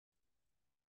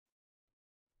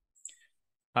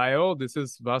Hi all, this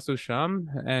is Vasu Sham,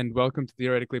 and welcome to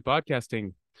Theoretically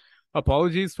Podcasting.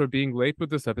 Apologies for being late with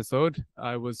this episode.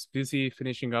 I was busy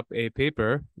finishing up a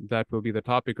paper that will be the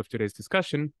topic of today's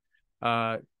discussion,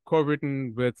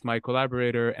 co-written with my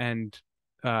collaborator and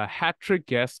hat-trick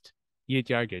guest, Yigit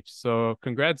Yargic. So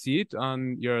congrats, Yigit,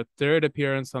 on your third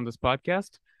appearance on this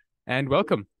podcast, and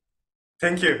welcome.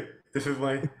 Thank you.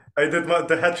 I did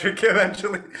the hat trick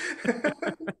eventually.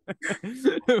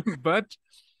 But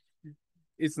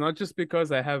it's not just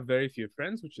because I have very few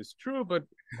friends, which is true, but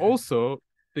also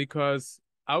because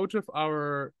out of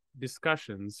our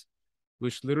discussions,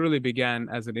 which literally began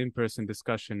as an in-person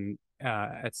discussion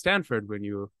at Stanford when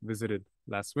you visited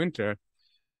last winter,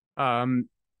 um,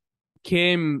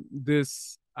 came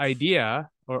this idea,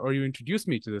 or you introduced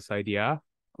me to this idea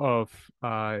of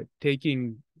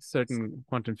taking certain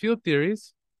quantum field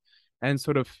theories and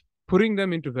sort of putting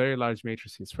them into very large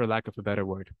matrices, for lack of a better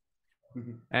word.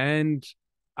 And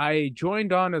I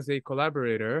joined on as a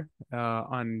collaborator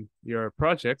on your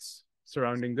projects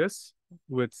surrounding this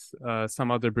with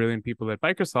some other brilliant people at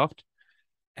Microsoft.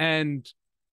 And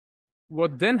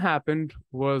what then happened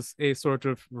was a sort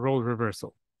of role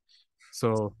reversal.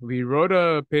 So we wrote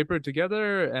a paper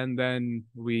together, and then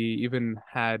we even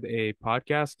had a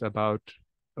podcast about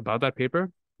that paper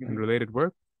and related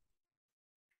work.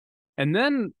 And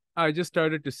then I just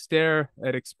started to stare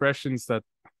at expressions that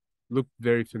looked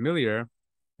very familiar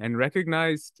and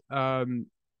recognized some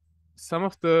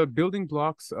of the building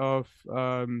blocks of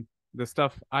the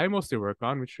stuff I mostly work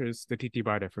on, which is the TT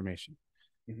bar deformation.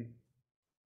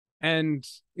 And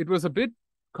it was a bit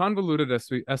convoluted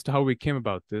as to how we came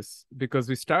about this, because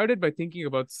we started by thinking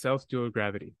about self-dual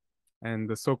gravity and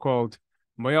the so-called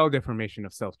Moyal deformation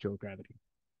of self-dual gravity.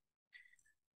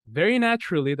 Very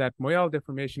naturally, that Moyal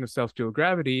deformation of self-dual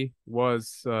gravity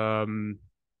was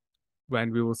when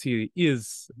we will see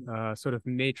is sort of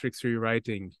matrix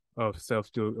rewriting of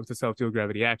the self-dual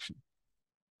gravity action.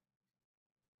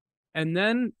 And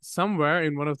then somewhere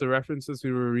in one of the references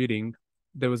we were reading,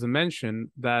 there was a mention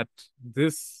that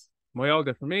this Moyal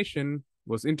deformation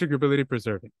was integrability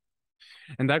preserving.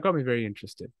 And that got me very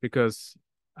interested because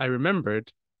I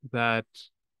remembered that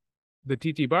the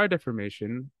TT bar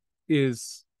deformation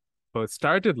is, well, it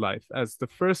started life as the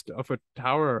first of a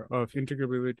tower of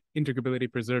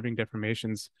integrability preserving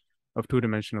deformations of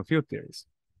two-dimensional field theories.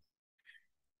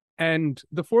 And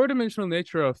the four-dimensional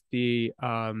nature of the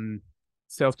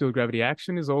self-dual gravity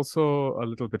action is also a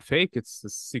little bit fake. It's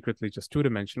secretly just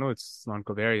two-dimensional. It's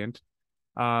non-covariant.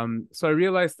 So I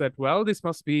realized that, well, this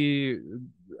must be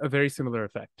a very similar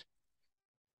effect.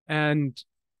 And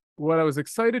what I was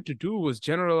excited to do was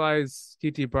generalize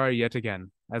TT bar yet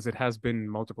again, as it has been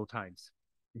multiple times.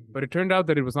 But it turned out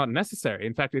that it was not necessary.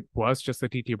 In fact, it was just the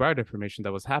TT bar deformation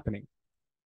that was happening.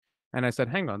 And I said,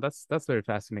 hang on, that's very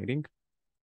fascinating.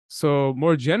 So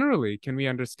more generally, can we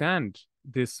understand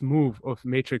this move of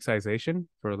matrixization,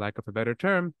 for lack of a better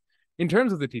term, in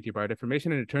terms of the TT bar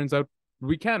deformation? And it turns out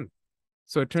we can.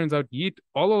 So it turns out Yeet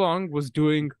all along was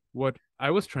doing what I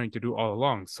was trying to do all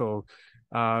along. So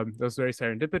that was very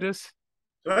serendipitous.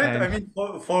 Right. I And mean,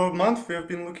 for a month we have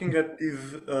been looking at these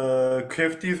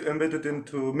KFTs embedded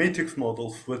into matrix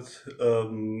models with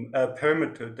a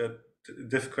parameter that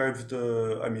describes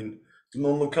the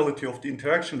non-locality of the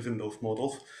interactions in those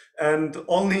models. And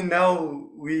only now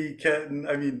we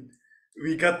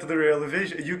got to the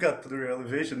realization, you got to the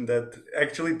realization that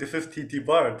actually this is TT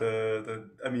bar. The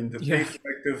yeah, phase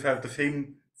vectors have the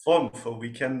same form, so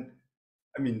we can,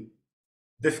 I mean,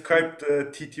 describe the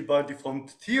TT bar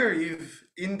deformed theories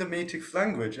in the matrix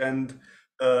language and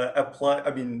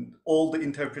all the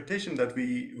interpretation that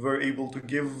we were able to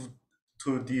give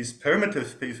to these parameter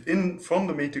space in from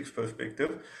the matrix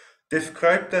perspective,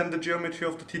 describe then the geometry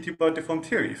of the TT bar deformed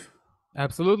theories.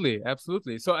 absolutely,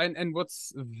 absolutely. So and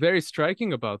what's very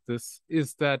striking about this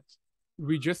is that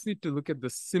we just need to look at the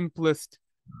simplest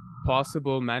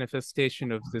possible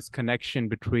manifestation of this connection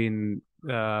between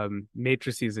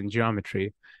matrices and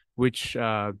geometry, which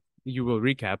you will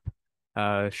recap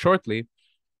shortly,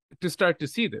 to start to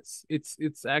see this.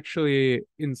 It's actually,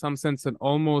 in some sense, an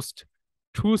almost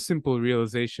too simple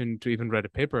realization to even write a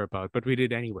paper about, but we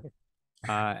did anyway.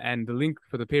 And the link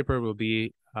for the paper will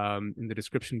be in the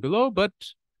description below, but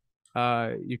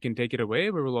you can take it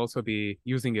away. We will also be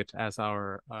using it as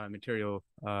our material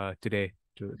today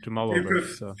to mull It over.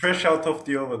 was So fresh out of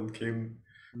the oven, came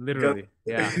got literally,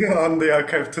 yeah. on the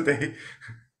archive today.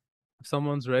 If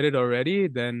someone's read it already,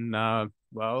 then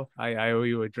well, I owe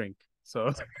you a drink.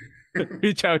 So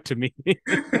reach out to me.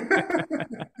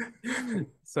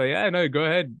 So yeah, no, go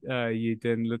ahead. You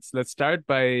then let's start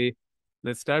by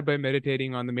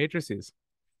meditating on the matrices.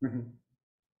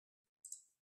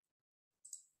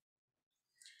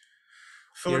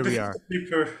 So Here this we is are. the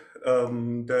paper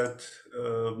that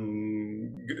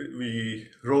we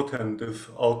wrote and is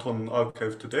out on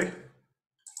arXiv today.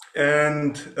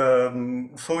 And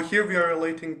so here we are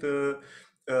relating the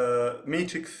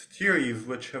matrix theories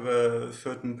which have a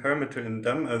certain parameter in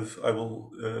them, as I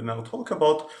will now talk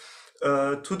about,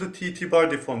 to the TT bar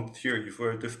deformed theory,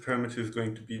 where this parameter is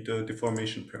going to be the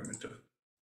deformation parameter.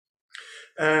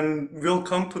 And we'll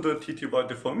come to the TT bar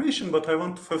deformation, but I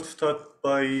want to first start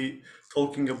by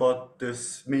talking about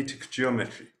this matrix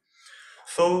geometry.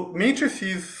 So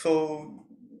matrices, so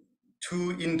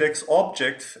two index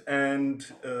objects, and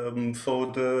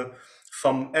so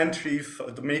some entries,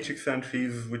 the matrix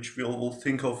entries, which we'll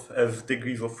think of as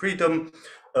degrees of freedom,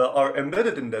 are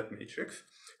embedded in that matrix.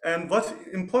 And what's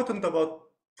important about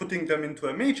putting them into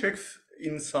a matrix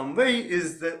in some way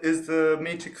is the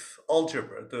matrix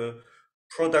algebra, the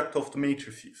product of the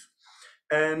matrices.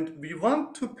 And we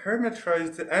want to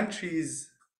parameterize the entries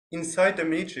inside the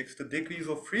matrix, the degrees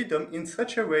of freedom, in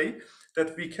such a way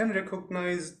that we can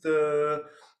recognize the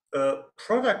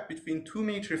product between two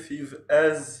matrices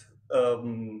as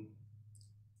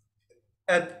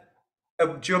at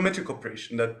a geometric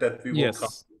operation that we will come.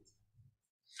 Yes.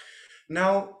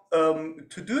 Now,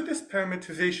 to do this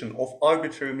parameterization of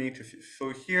arbitrary matrices, so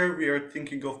here we are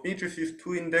thinking of matrices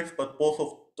two index, but both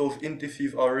of those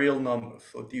indices are real numbers.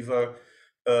 So these are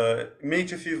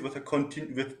matrices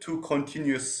with two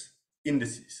continuous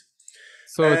indices.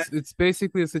 So And it's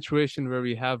basically a situation where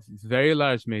we have very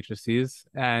large matrices,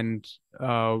 and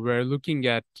we're looking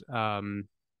at a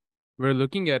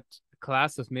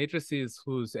class of matrices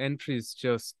whose entries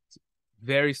just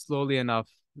vary slowly enough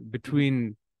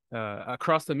between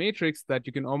across the matrix that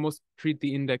you can almost treat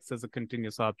the index as a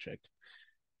continuous object.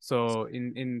 So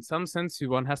in some sense,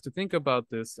 one has to think about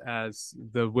this as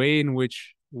the way in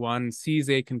which one sees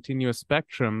a continuous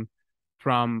spectrum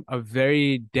from a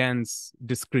very dense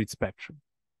discrete spectrum.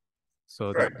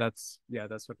 So right, that's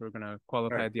what we're gonna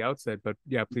qualify right. at the outset. But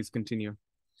yeah, please continue.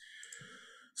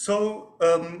 So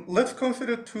let's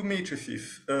consider two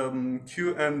matrices,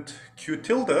 Q and Q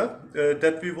tilde,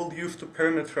 that we will use to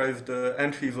parameterize the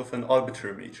entries of an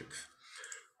arbitrary matrix.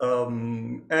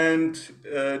 And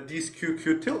these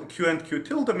Q and Q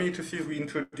tilde matrices we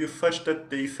introduce such that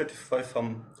they satisfy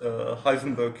some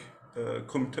Heisenberg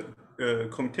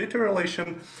commutator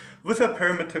relation with a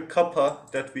parameter kappa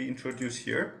that we introduce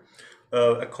here,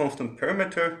 a constant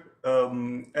parameter,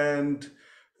 and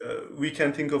we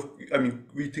can think of,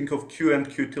 we think of Q and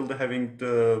Q tilde having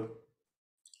the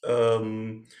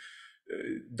um,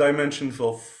 dimensions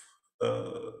of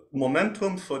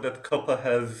momentum, so that kappa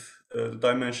has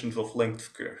dimensions of length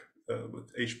square,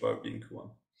 with h bar being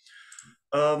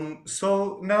 1.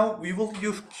 So now we will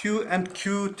use Q and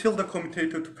Q tilde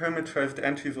commutator to parameterize the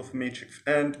entries of a matrix.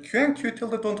 And Q and Q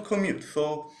tilde don't commute,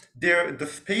 so the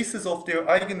spaces of their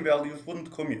eigenvalues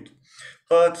wouldn't commute.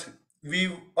 But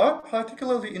we are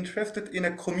particularly interested in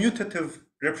a commutative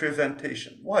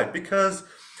representation. Why? Because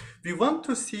we want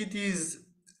to see these,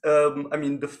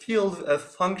 the fields as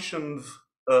functions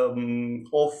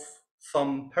of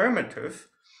some parameters,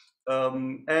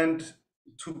 and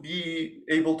to be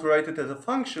able to write it as a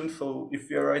function. So if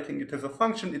we are writing it as a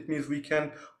function, it means we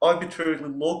can arbitrarily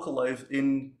localize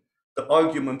in the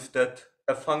argument that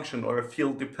a function or a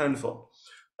field depends on.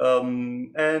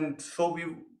 And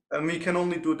we can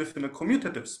only do this in a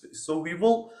commutative space. So we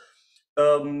will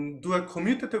do a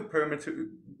commutative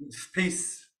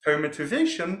space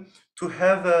parameterization to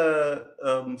have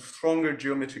a stronger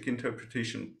geometric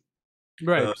interpretation.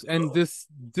 Right, and this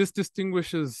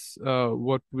distinguishes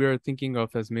what we're thinking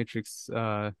of as matrix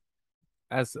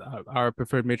as our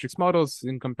preferred matrix models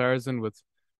in comparison with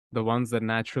the ones that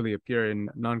naturally appear in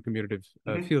non-commutative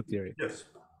field theory. Yes.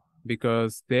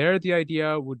 Because there the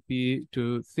idea would be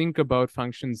to think about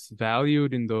functions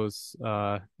valued in those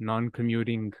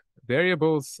non-commuting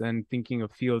variables and thinking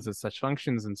of fields as such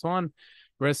functions and so on.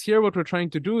 Whereas here what we're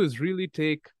trying to do is really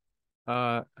take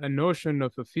a notion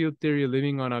of a field theory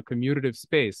living on a commutative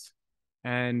space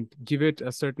and give it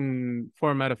a certain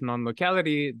format of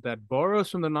non-locality that borrows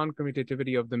from the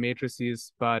non-commutativity of the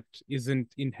matrices but isn't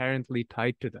inherently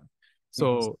tied to them.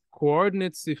 So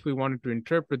coordinates, if we wanted to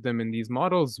interpret them in these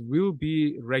models, will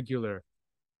be regular,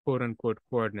 quote unquote,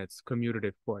 coordinates,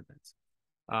 commutative coordinates.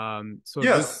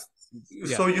 Yes.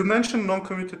 Yeah. So you mentioned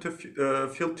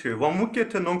non-commutative field theory. One would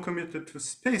get a non-commutative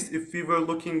space if we were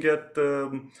looking at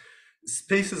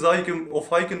spaces of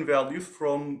eigenvalues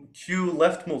from Q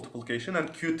left multiplication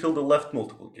and Q tilde left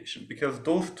multiplication, because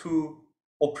those two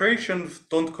operations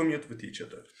don't commute with each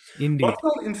other. Indeed. What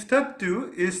we'll instead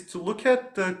do is to look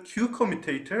at the Q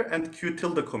commutator and Q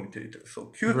tilde commutator. So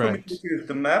Q Right. commutator is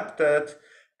the map that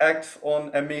acts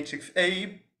on a matrix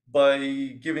A by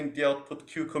giving the output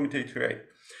Q commutator A.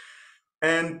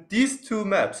 And these two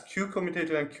maps, Q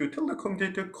commutator and Q tilde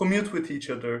commutator, commute with each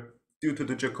other due to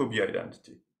the Jacobi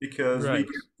identity, because we Right.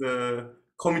 get the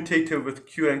commutator with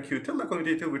Q and Q tilde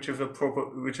commutator, which is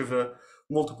a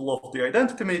multiple of the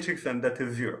identity matrix, and that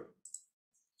is 0.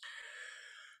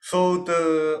 So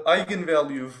the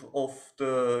eigenvalues of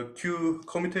the Q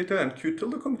commutator and Q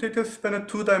tilde commutator span a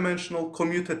two-dimensional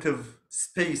commutative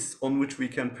space on which we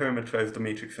can parameterize the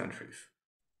matrix entries.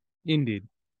 Indeed.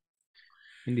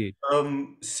 Indeed.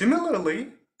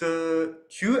 Similarly, the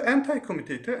Q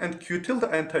anti-commutator and Q tilde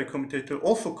anti-commutator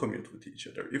also commute with each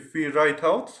other. If we write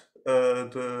out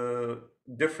the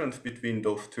difference between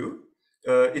those two,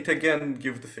 it again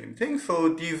gives the same thing. So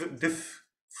this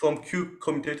from Q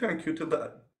commutator and Q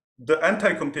tilde, the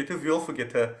anti-commutator, we also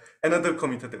get another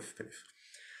commutative space.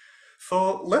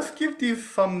 So let's give these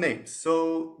some names.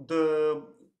 So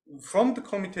from the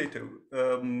commutator,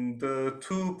 the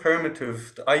two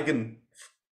parameters, the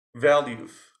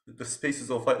eigenvalues, the spaces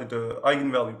of the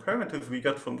eigenvalue parameters we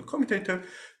got from the commutator,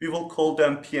 we will call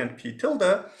them P and P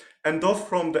tilde. And those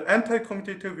from the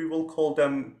anti-commutator, we will call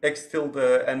them X tilde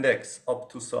and X, up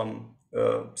to some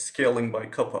scaling by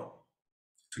kappa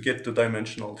to get the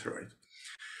dimensionality right.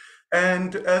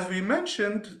 And as we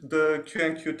mentioned, the Q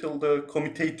and Q tilde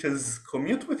commutators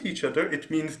commute with each other. It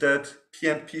means that P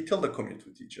and P tilde commute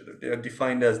with each other. They are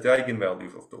defined as the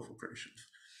eigenvalues of those operations.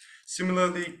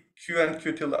 Similarly, Q and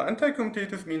Q tilde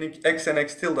anti-commutators, meaning X and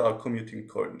X tilde are commuting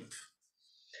coordinates.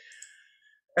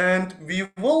 And we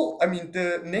will,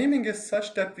 the naming is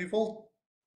such that we will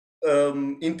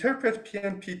interpret P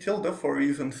and P tilde for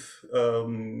reasons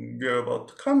we're about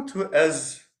to come to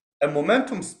as a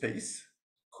momentum space,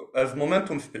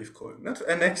 coordinates,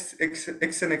 and X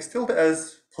and X tilde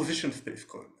as position space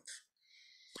coordinates.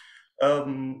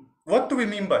 What do we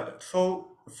mean by that?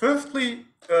 So firstly,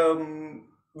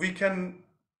 we can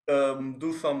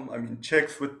do some,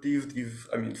 checks with these,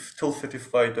 still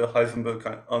satisfy the Heisenberg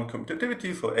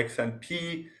uncommutativity. So X and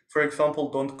P, for example,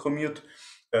 don't commute,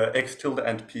 X tilde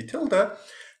and P tilde.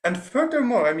 And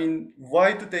furthermore,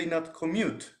 why do they not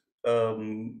commute?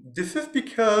 This is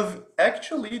because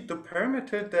actually the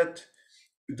parameter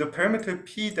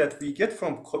P that we get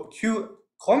from Q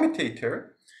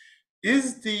commutator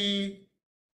is the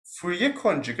Fourier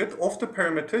conjugate of the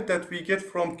parameter that we get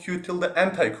from Q tilde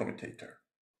anti-commutator.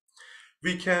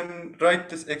 We can write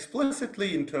this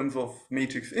explicitly in terms of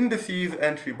matrix indices,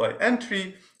 entry by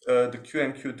entry. The Q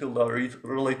and Q tilde are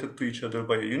related to each other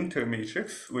by a unitary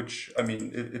matrix, which,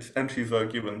 its entries are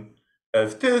given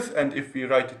as this, and if we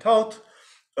write it out,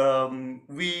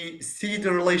 we see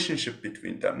the relationship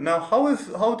between them. Now,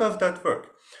 how does that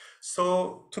work?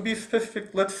 So to be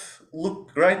specific, let's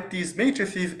write these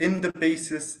matrices in the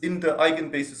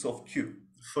eigenbasis of Q,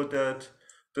 so that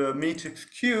the matrix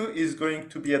Q is going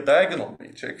to be a diagonal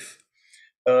matrix,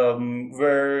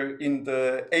 where in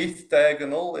the 8th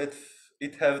diagonal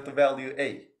it has the value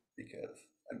A, because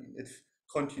it's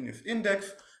continuous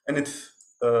index and it's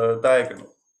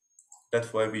diagonal.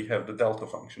 That's why we have the delta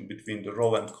function between the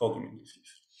row and column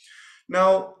indices.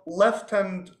 Now, left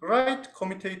and right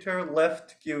commutator,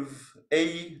 left gives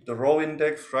A, the row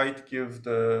index, right gives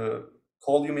the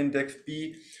column index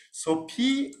B. So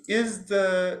P is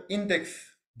the index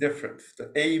difference, the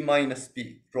A minus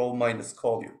B, row minus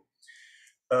column,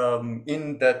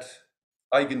 in that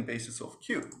eigenbasis of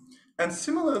Q. And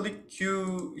similarly,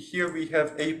 Q, here we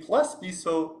have A plus B,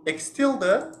 so X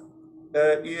tilde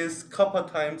is kappa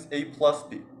times A plus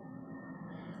B.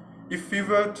 If we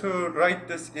were to write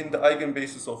this in the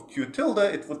eigenbasis of Q tilde,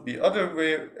 it would be other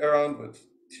way around, with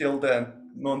tilde and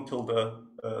non-tilde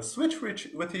switch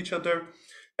with each other.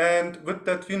 And with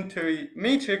that unitary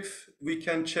matrix, we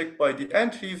can check by the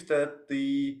entries that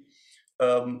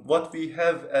what we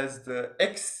have as the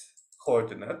X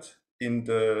coordinate in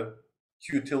the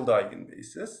Q tilde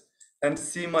eigenbasis, and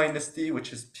C minus D,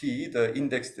 which is P, the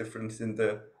index difference in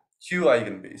the Q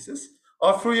eigenbasis,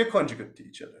 are Fourier conjugate to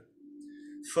each other.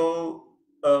 So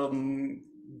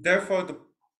therefore,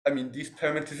 these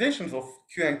parameterizations of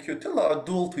Q and Q tilde are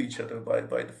dual to each other by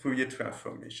the Fourier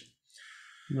transformation.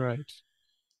 Right.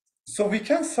 So we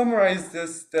can summarize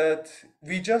this that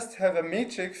we just have a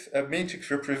matrix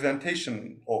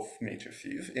representation of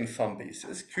matrices in some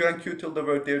basis. Q and Q tilde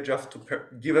were there just to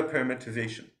give a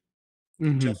parameterization,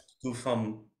 just to do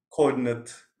some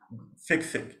coordinate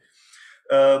fixing.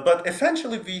 But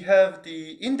essentially, we have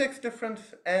the index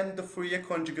difference and the Fourier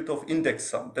conjugate of index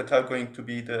sum that are going to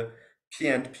be the P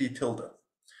and P tilde,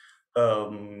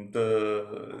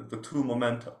 the two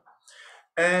momenta.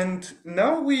 And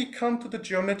now we come to the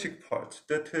geometric part.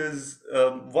 That is,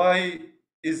 why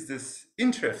is this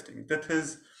interesting? That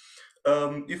is,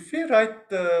 if we write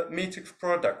the matrix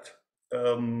product,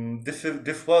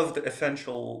 this was the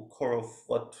essential core of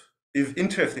what is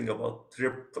interesting about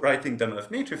writing them as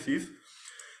matrices.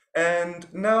 And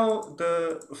now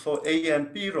for A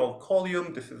and B row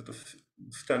column, this is the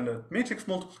standard matrix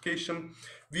multiplication.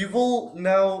 We will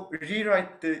now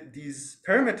rewrite these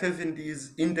parameters in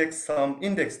these index sum,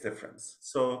 index difference.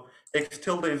 So x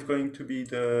tilde is going to be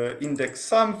the index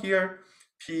sum here,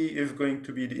 p is going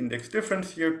to be the index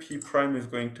difference here, p prime is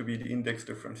going to be the index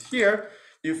difference here.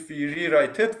 If we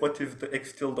rewrite it, what is the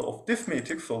x tilde of this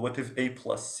matrix? So what is A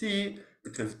plus C?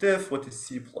 It is this. What is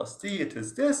C plus D? It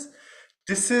is this.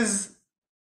 This is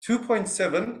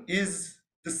 2.7 is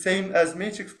the same as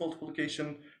matrix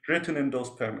multiplication written in those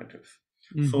parameters.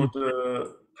 So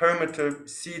the parameter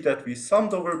C that we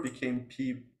summed over became P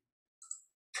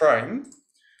prime.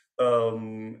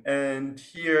 And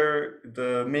here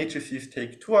the matrices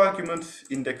take two arguments,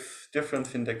 index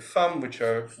difference, index sum, which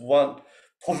are one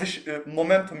position,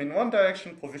 momentum in one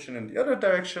direction, position in the other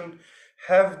direction,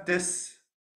 have this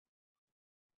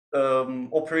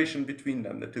operation between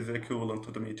them that is equivalent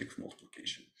to the matrix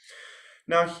multiplication.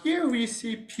 Now here we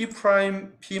see p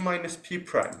prime, p minus p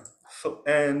prime, so,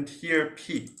 and here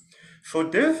p. So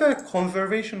there's a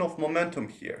conservation of momentum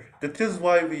here. That is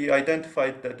why we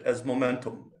identified that as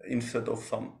momentum instead of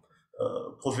some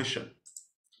position.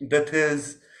 That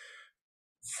is,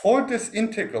 for this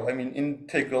integral, I mean,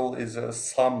 integral is a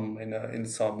sum in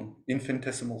some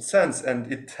infinitesimal sense,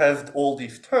 and it has all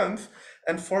these terms.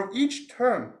 And for each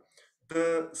term,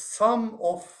 the sum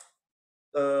of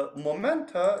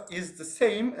momenta is the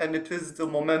same, and it is the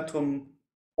momentum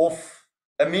of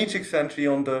a matrix entry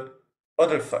on the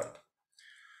other side.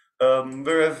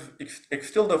 Whereas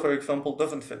x tilde, for example,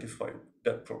 doesn't satisfy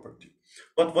that property.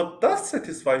 But what does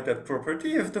satisfy that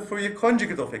property is the Fourier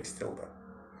conjugate of x tilde.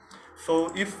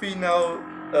 So if we now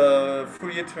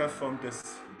Fourier transform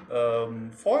this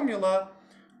formula,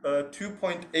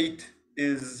 2.8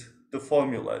 is the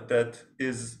formula that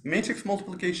is matrix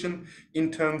multiplication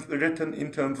written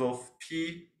in terms of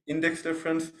p index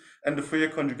difference and the Fourier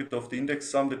conjugate of the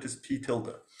index sum, that is p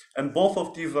tilde. And both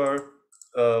of these are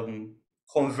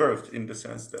conserved in the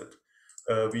sense that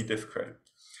we described.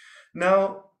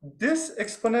 Now, this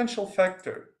exponential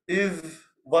factor is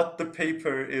what the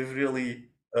paper is really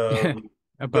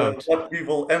about. what we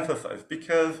will emphasize,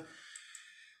 because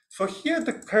so here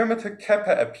the parameter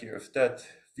kappa appears that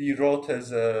we wrote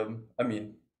as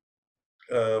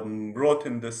wrote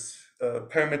in this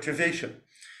parameterization.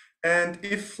 And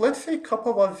if, let's say,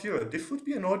 kappa was 0, this would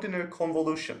be an ordinary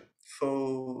convolution.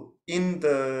 So in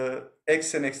the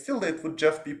x and x tilde, it would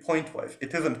just be pointwise.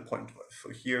 It isn't pointwise. So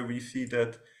here we see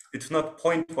that it's not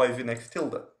pointwise in x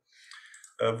tilde.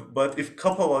 But if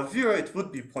kappa was 0, it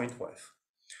would be pointwise.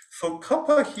 So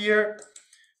kappa here,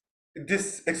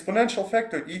 this exponential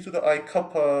factor e to the I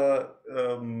kappa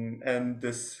and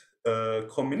this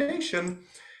combination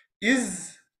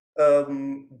is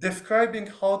describing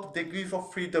how the degrees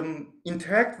of freedom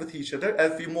interact with each other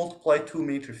as we multiply two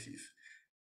matrices.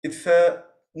 It's a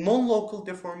non-local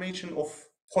deformation of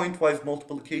pointwise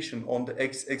multiplication on the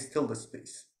x tilde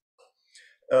space.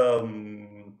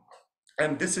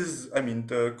 And this is,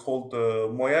 called the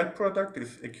Moyal product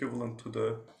is equivalent to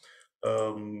the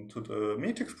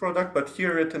matrix product, but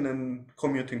here written in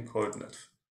commuting coordinates.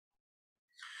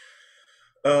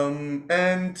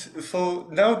 And so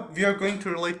now we are going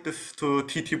to relate this to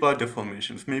TT bar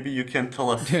deformations. Maybe you can tell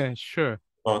us Sure.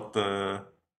 about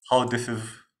how this is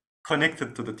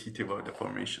connected to the TT bar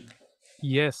deformation.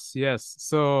 Yes.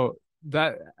 So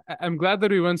that I'm glad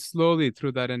that we went slowly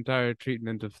through that entire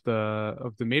treatment of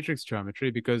the matrix geometry,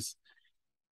 because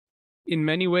in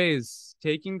many ways,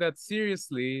 taking that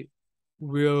seriously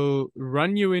will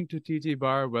run you into TT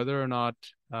bar whether or not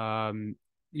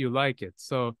you like it.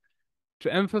 So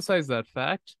to emphasize that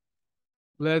fact,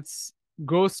 let's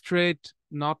go straight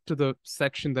not to the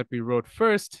section that we wrote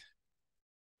first,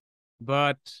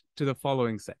 but to the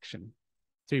following section,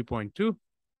 3.2,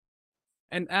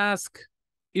 and ask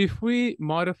if we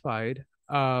modified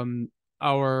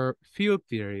our field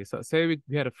theory. So say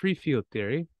we had a free field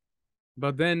theory,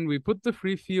 but then we put the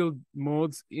free field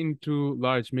modes into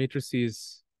large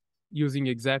matrices using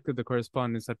exactly the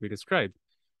correspondence that we described,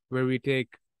 where we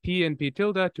take P and P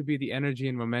tilde to be the energy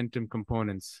and momentum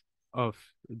components of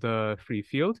the free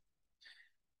field.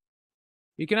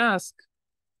 You can ask,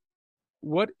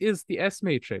 what is the S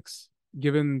matrix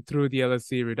given through the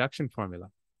LSC reduction formula,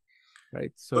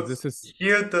 right? So But this is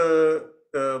here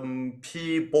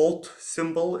P bolt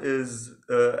symbol is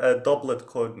a doublet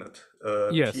coordinate, P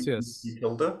Yes, and P yes,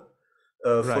 tilde.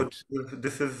 right.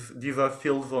 These are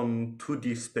fields on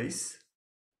 2D space.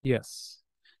 Yes.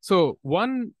 So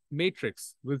one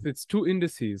matrix with its two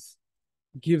indices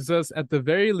gives us, at the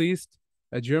very least,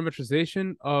 a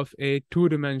geometrization of a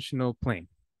two-dimensional plane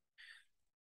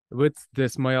with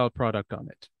this Moyal product on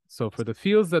it. So for the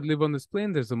fields that live on this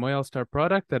plane, there's a Moyal star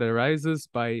product that arises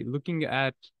by looking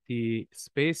at the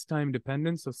space-time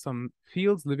dependence of some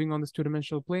fields living on this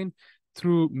two-dimensional plane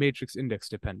through matrix index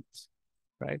dependence,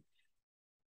 right?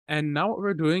 And now what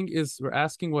we're doing is we're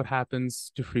asking what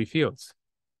happens to free fields.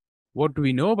 What do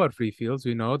we know about free fields?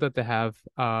 We know that they have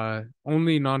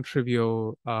only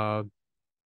non-trivial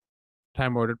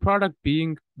time-ordered product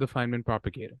being the Feynman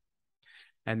propagator.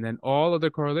 And then all other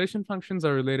correlation functions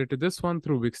are related to this one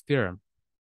through Wick's theorem.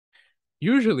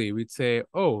 Usually we'd say,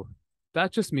 oh,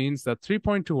 that just means that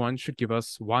 3.21 should give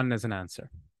us 1 as an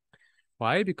answer.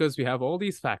 Why? Because we have all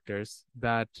these factors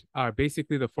that are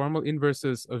basically the formal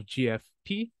inverses of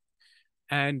GFP.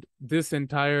 And this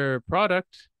entire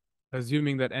product,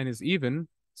 assuming that n is even,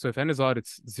 so if n is odd,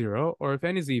 it's 0, or if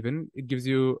n is even, it gives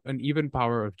you an even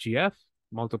power of GF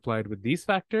multiplied with these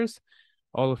factors,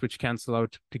 all of which cancel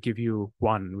out to give you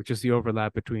 1, which is the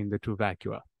overlap between the two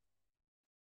vacua.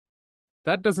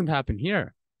 That doesn't happen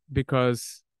here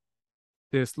because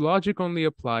this logic only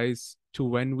applies to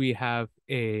when we have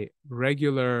a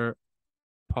regular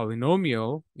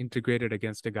polynomial integrated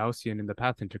against a Gaussian in the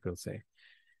path integral, say.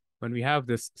 When we have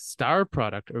this star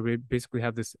product, or we basically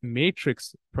have this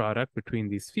matrix product between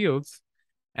these fields,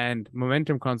 and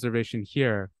momentum conservation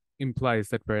here implies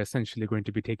that we're essentially going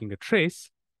to be taking a trace,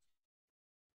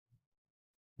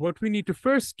 what we need to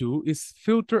first do is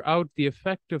filter out the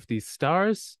effect of these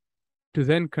stars to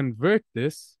then convert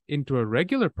this into a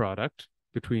regular product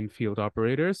between field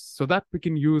operators so that we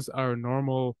can use our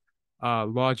normal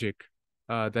logic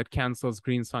that cancels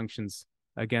Green's functions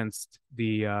against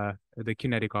the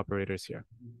kinetic operators here.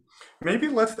 Maybe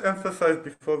let's emphasize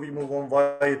before we move on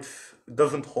why it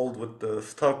doesn't hold with the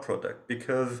star product,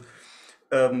 because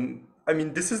I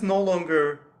mean, this is no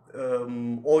longer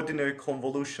ordinary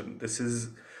convolution. This is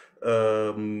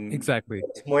Exactly.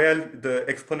 Moyal, the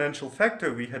exponential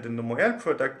factor we had in the Moyal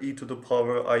product, e to the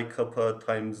power I kappa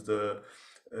times the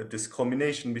this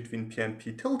combination between p and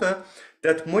p tilde,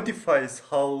 that modifies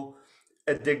how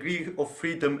a degree of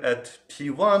freedom at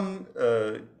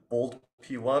p1, bold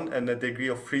p1, and a degree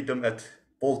of freedom at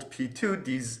bold p2,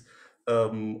 these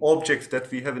objects that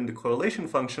we have in the correlation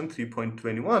function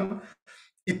 3.21,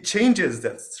 it changes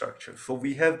that structure. So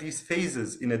we have these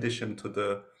phases in addition to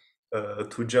the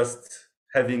to just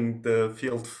having the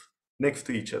fields next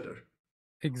to each other.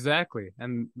 Exactly.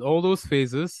 And all those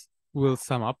phases will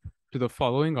sum up to the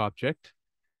following object,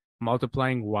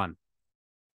 multiplying 1.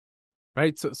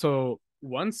 Right? So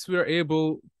once we're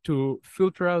able to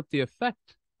filter out the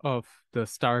effect of the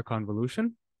star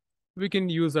convolution, we can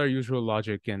use our usual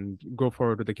logic and go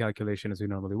forward with the calculation as we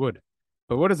normally would.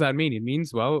 But what does that mean? It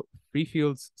means, well, free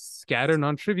fields scatter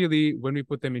non-trivially when we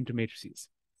put them into matrices,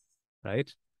 right?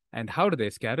 And how do they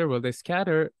scatter? Well, they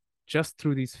scatter just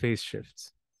through these phase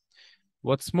shifts.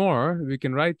 What's more, we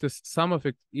can write this sum of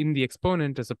it in the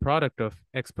exponent as a product of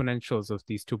exponentials of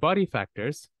these two body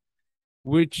factors,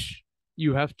 which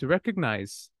you have to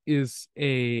recognize is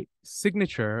a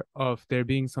signature of there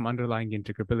being some underlying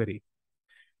integrability.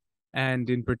 And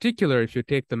in particular, if you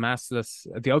take the massless,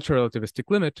 the ultra-relativistic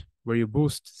limit, where you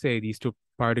boost, say, these two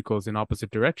particles in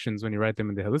opposite directions when you write them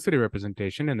in the helicity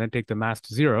representation, and then take the mass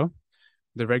to 0,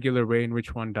 the regular way in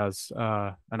which one does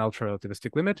an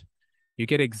ultra-relativistic limit, you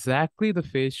get exactly the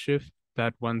phase shift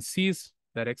that one sees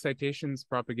that excitations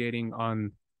propagating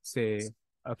on, say,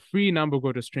 a free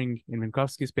Nambu-Goto string in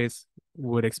Minkowski space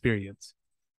would experience.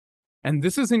 And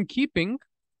this is in keeping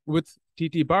with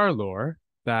TT bar lore,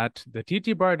 that the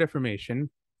TT bar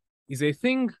deformation is a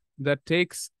thing that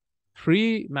takes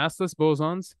free massless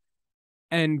bosons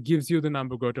and gives you the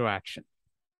Nambu-Goto action,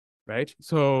 right?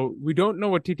 So we don't know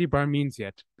what TT bar means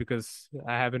yet because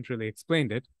I haven't really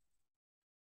explained it.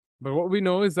 But what we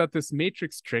know is that this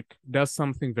matrix trick does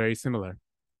something very similar.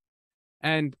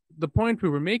 And the point we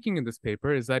were making in this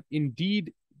paper is that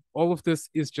indeed all of this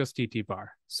is just TT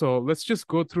bar. So let's just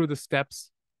go through the steps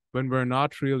when we're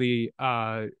not really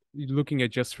looking at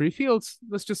just free fields.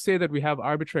 Let's just say that we have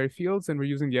arbitrary fields and we're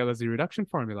using the LSD reduction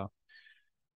formula.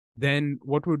 Then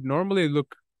what would normally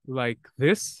look like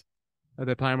this,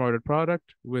 the time-ordered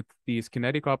product with these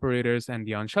kinetic operators and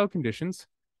the on-shell conditions,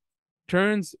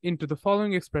 turns into the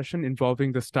following expression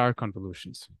involving the star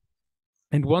convolutions.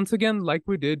 And once again, like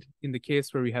we did in the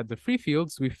case where we had the free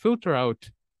fields, we filter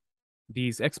out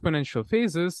these exponential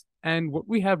phases, and what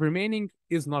we have remaining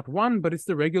is not one, but it's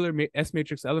the regular S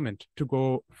matrix element to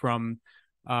go from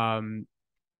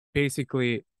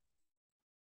basically,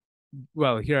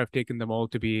 well, here I've taken them all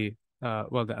to be,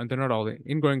 well, they're not all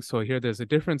ingoing. So here there's a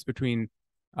difference between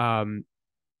um,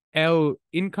 L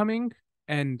incoming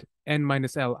and N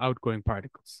minus L outgoing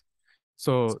particles.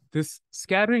 So this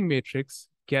scattering matrix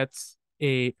gets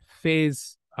a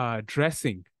phase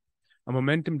dressing, a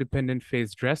momentum dependent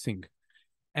phase dressing.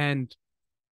 And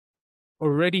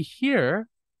already here,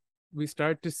 we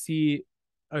start to see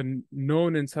a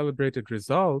known and celebrated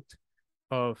result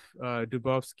of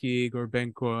Dubovsky,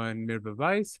 Gorbenko, and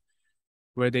Mirva-Weiss,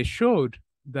 where they showed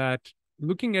that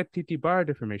looking at TT bar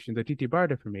deformation, the TT bar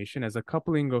deformation as a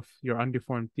coupling of your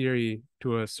undeformed theory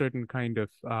to a certain kind of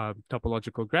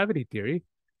topological gravity theory,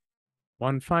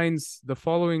 one finds the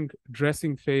following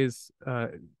dressing phase,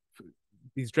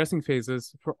 these dressing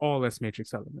phases for all S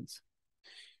matrix elements.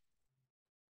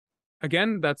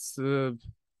 Again, that's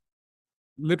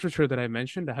literature that I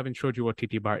mentioned. I haven't showed you what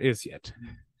TT bar is yet.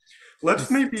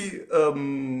 Let's maybe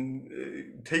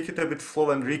take it a bit slow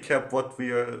and recap what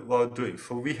we are doing.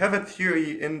 So we have a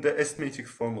theory in the S matrix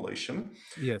formulation.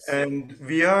 Yes. And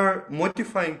we are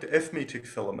modifying the S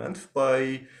matrix elements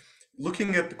by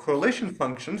looking at the correlation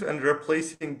functions and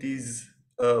replacing these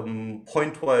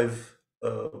pointwise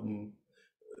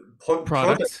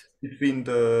products between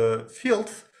the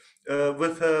fields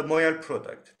with a Moyal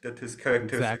product that is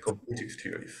characteristic of matrix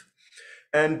theories.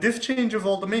 And this changes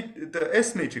all the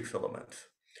S matrix elements.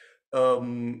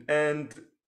 And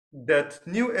that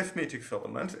new S matrix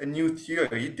element, a new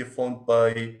theory defined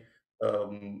by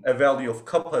a value of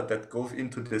kappa that goes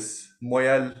into this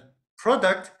Moyal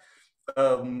product,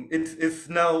 it is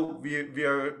now we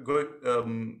are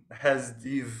going has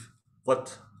these,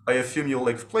 what I assume you'll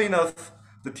explain us,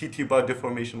 the TT bar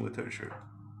deformation literature.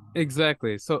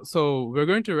 Exactly. So we're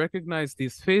going to recognize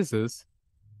these phases,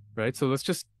 right? So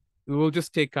we'll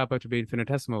just take kappa to be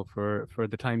infinitesimal for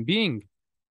the time being,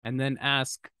 and then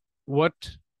ask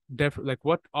what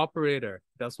operator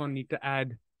does one need to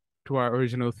add to our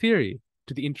original theory,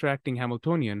 to the interacting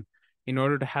Hamiltonian, in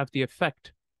order to have the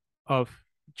effect of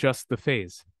just the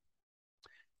phase.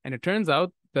 And it turns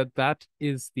out that that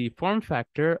is the form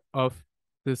factor of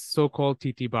this so-called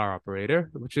TT bar operator,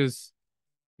 which is,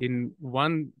 in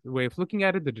one way of looking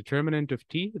at it, the determinant of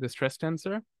T, the stress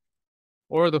tensor,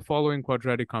 or the following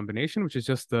quadratic combination, which is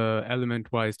just the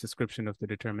element-wise description of the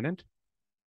determinant.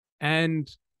 And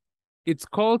it's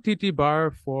called TT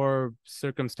bar for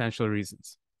circumstantial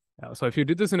reasons. So if you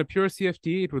did this in a pure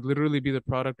CFT, it would literally be the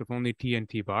product of only T and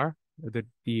T bar,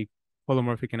 the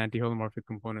holomorphic and anti-holomorphic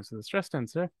components of the stress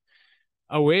tensor.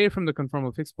 Away from the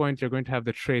conformal fixed point, you're going to have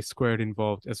the trace squared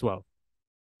involved as well.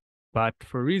 But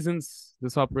for reasons,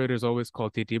 this operator is always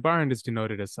called TT bar and is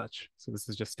denoted as such. So this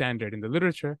is just standard in the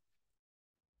literature.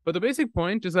 But the basic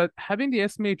point is that having the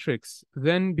S matrix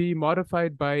then be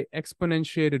modified by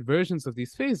exponentiated versions of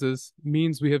these phases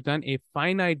means we have done a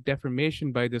finite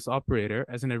deformation by this operator,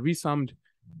 as in a resummed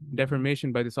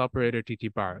deformation by this operator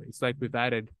TT bar. It's like we've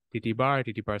added TT bar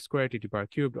squared, TT bar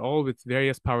cubed, all with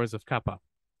various powers of kappa.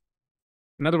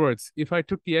 In other words, if I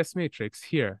took the S matrix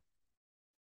here,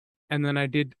 and then I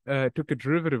took a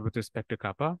derivative with respect to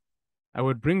kappa, I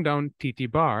would bring down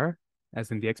TT bar, as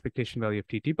in the expectation value of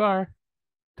TT bar,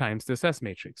 times this S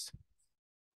matrix.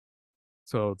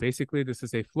 So basically, this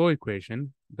is a flow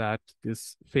equation that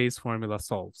this phase formula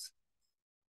solves.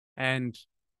 And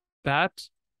that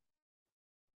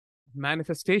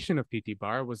manifestation of TT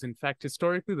bar was, in fact,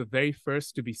 historically the very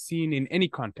first to be seen in any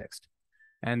context.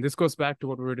 And this goes back to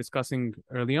what we were discussing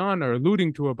early on, or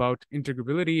alluding to, about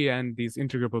integrability and these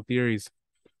integrable theories,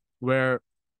 where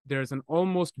there's an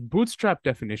almost bootstrap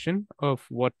definition of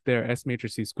what their S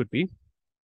matrices could be.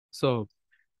 So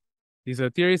these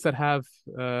are theories that have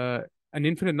an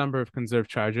infinite number of conserved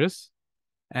charges,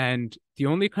 and the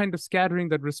only kind of scattering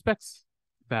that respects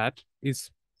that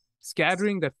is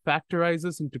scattering that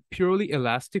factorizes into purely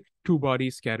elastic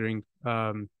two-body scattering,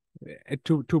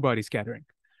 two-body scattering,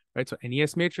 right? So any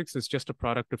S matrix is just a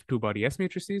product of two-body S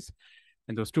matrices,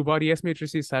 and those two-body S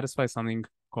matrices satisfy something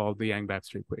called the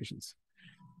Yang-Baxter equations.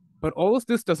 But all of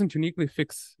this doesn't uniquely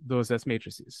fix those S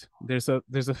matrices. There's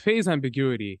a phase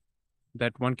ambiguity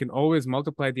that one can always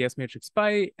multiply the S matrix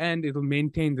by, and it'll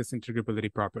maintain this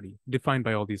integrability property defined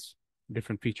by all these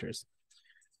different features.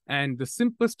 And the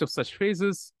simplest of such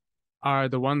phases are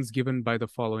the ones given by the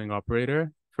following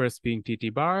operator, first being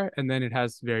TT bar, and then it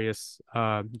has various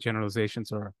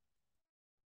generalizations or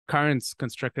currents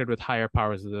constructed with higher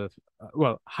powers of the,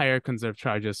 higher conserved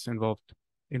charges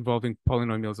involving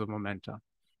polynomials of momenta.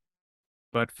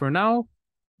 But for now,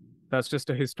 That's just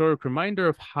a historic reminder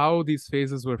of how these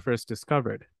phases were first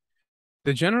discovered.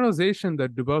 The generalization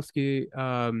that Dubovsky,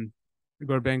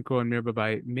 Gorbenko, and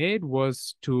Mirbabai made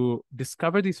was to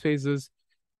discover these phases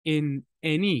in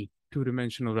any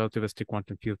two-dimensional relativistic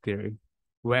quantum field theory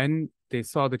when they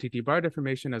saw the TT bar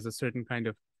deformation as a certain kind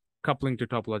of coupling to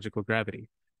topological gravity.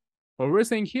 What we're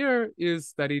saying here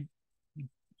is that it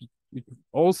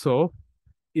also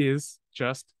is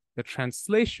just the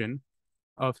translation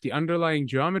of the underlying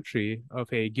geometry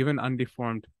of a given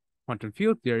undeformed quantum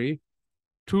field theory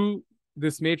to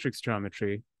this matrix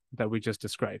geometry that we just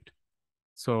described.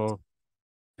 So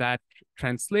that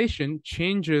translation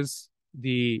changes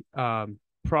the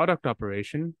product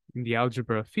operation in the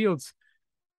algebra of fields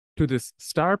to this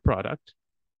star product,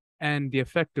 and the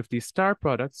effect of these star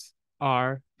products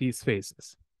are these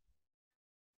phases.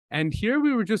 And here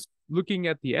we were just looking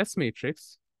at the S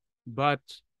matrix, but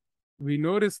we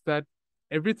noticed that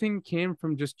everything came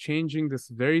from just changing this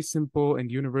very simple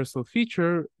and universal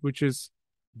feature, which is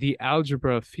the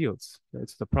algebra of fields.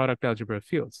 It's the product algebra of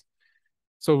fields.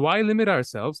 So why limit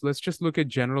ourselves? Let's just look at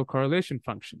general correlation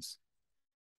functions.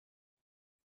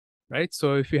 Right?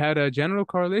 So if you had a general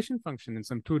correlation function in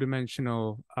some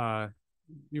two-dimensional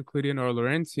Euclidean or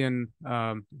Lorentzian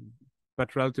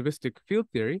but relativistic field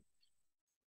theory,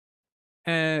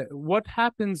 what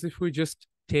happens if we just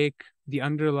take the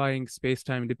underlying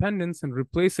space-time dependence and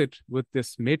replace it with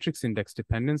this matrix index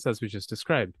dependence as we just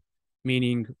described?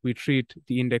 Meaning we treat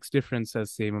the index difference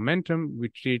as, say, momentum, we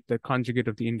treat the conjugate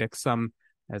of the index sum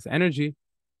as energy.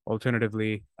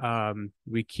 Alternatively,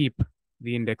 we keep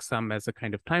the index sum as a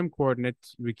kind of time coordinate,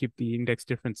 we keep the index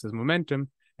difference as momentum,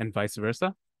 and vice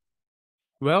versa.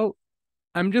 Well,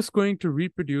 I'm just going to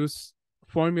reproduce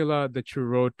a formula that you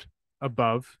wrote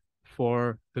above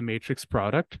for the matrix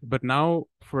product, but now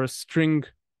for a string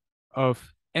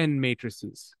of n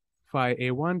matrices, phi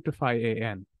a1 to phi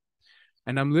an.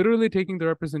 And I'm literally taking the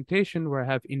representation where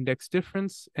I have index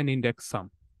difference and index sum.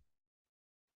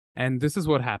 And this is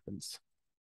what happens.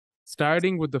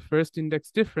 Starting with the first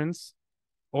index difference,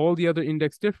 all the other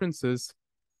index differences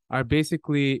are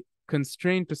basically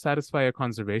constrained to satisfy a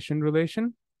conservation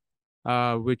relation,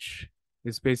 which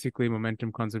is basically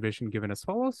momentum conservation given as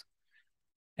follows.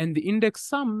 And the index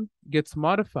sum gets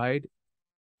modified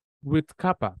with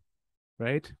kappa,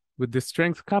 right? With the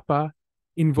strength kappa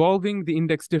involving the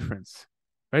index difference,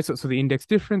 right? So the index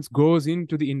difference goes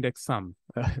into the index sum.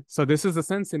 So this is a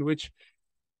sense in which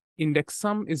index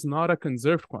sum is not a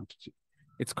conserved quantity.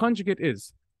 Its conjugate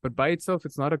is, but by itself,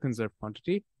 it's not a conserved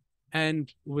quantity.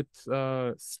 And with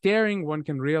staring, one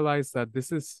can realize that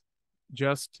this is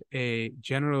just a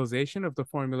generalization of the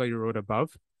formula you wrote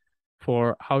above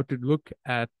for how to look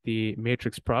at the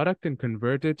matrix product and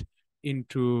convert it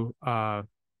into a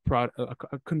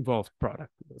convolved product,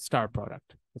 a star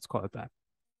product. Let's call it that.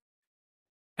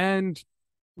 And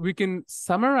we can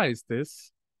summarize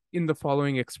this in the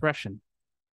following expression.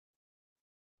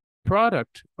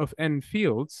 Product of n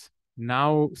fields,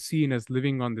 now seen as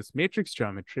living on this matrix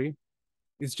geometry,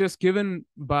 is just given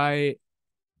by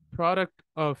product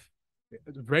of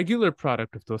regular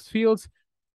product of those fields,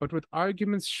 but with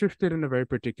arguments shifted in a very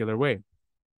particular way.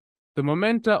 The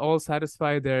momenta all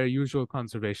satisfy their usual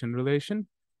conservation relation,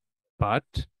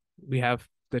 but we have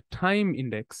the time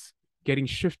index getting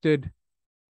shifted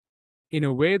in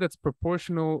a way that's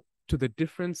proportional to the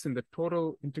difference in the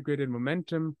total integrated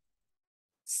momentum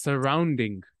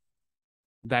surrounding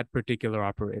that particular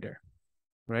operator,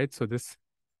 right? So this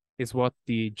is what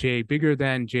the J bigger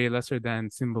than, J lesser than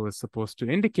symbol is supposed to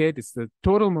indicate. It's the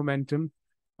total momentum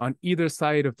on either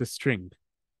side of the string.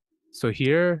 So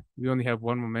here we only have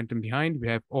one momentum behind. We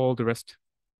have all the rest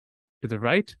to the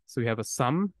right. So we have a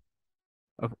sum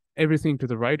of everything to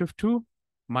the right of 2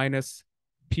 minus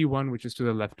P1, which is to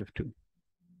the left of 2,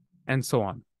 and so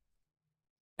on.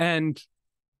 And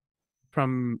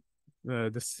from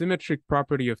the symmetric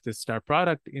property of this star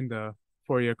product in the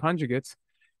Fourier conjugates,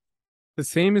 the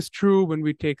same is true when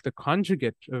we take the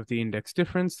conjugate of the index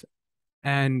difference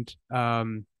and,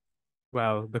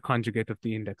 well, the conjugate of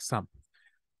the index sum.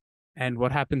 And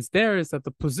what happens there is that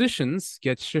the positions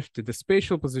get shifted, the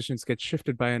spatial positions get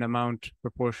shifted by an amount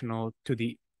proportional to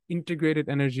the integrated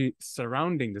energy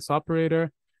surrounding this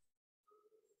operator,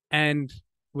 and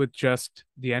with just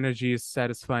the energies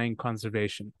satisfying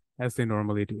conservation as they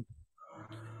normally do.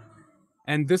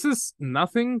 And this is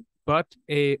nothing but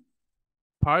a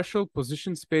partial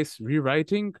position space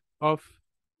rewriting of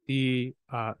the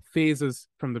phases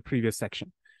from the previous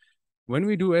section. When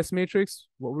we do S matrix,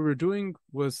 what we were doing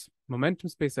was momentum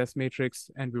space S matrix,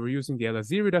 and we were using the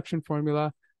LSZ reduction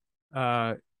formula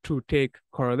to take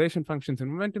correlation functions in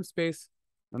momentum space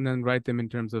and then write them in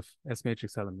terms of S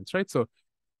matrix elements, right? So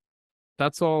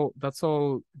that's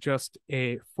all just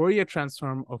a Fourier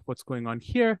transform of what's going on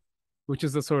here, which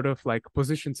is a sort of like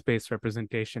position space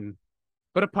representation,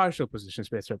 but a partial position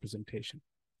space representation.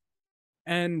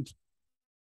 And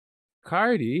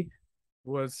Cardy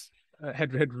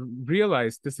had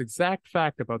realized this exact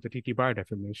fact about the TT bar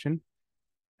deformation,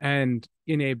 and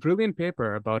in a brilliant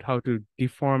paper about how to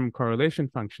deform correlation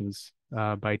functions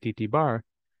by TT bar,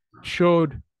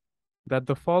 showed that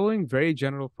the following very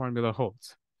general formula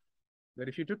holds. That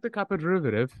if you took the kappa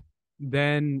derivative,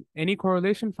 then any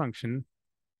correlation function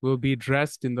will be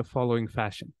dressed in the following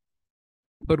fashion.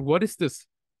 But what is this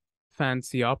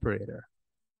fancy operator?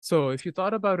 So if you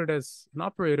thought about it as an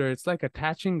operator, it's like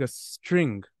attaching a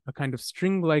string, a kind of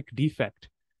string-like defect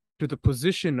to the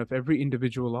position of every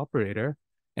individual operator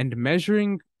and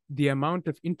measuring the amount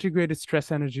of integrated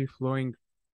stress energy flowing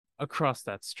across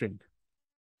that string.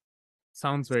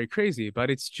 Sounds very crazy,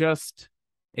 but it's just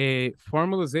a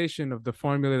formalization of the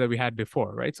formula that we had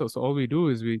before, right? So all we do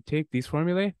is we take these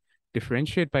formulae,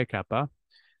 differentiate by kappa,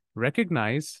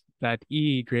 recognize that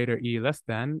E greater E less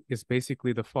than is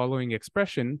basically the following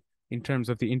expression in terms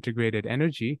of the integrated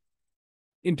energy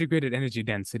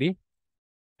density,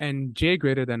 and J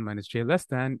greater than minus J less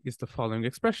than is the following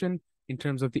expression in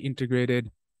terms of the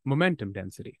integrated momentum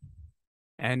density.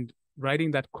 And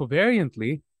writing that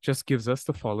covariantly just gives us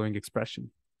the following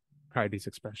expression, Cardy's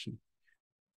expression.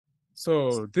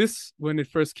 So this, when it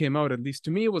first came out, at least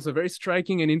to me, was a very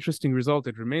striking and interesting result.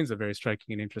 It remains a very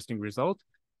striking and interesting result.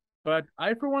 But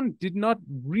I, for one, did not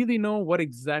really know what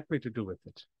exactly to do with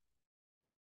it.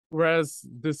 Whereas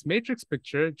this matrix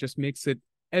picture just makes it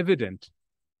evident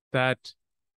that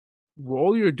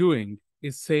all you're doing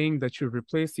is saying that you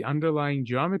replace the underlying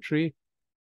geometry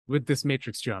with this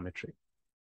matrix geometry.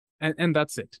 And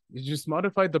that's it. You just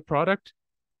modified the product,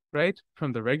 right?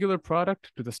 From the regular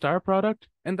product to the star product,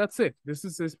 and that's it. This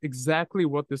is exactly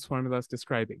what this formula is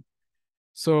describing.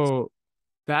 So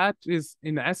that is,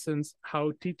 in essence,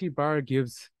 how TT bar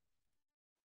gives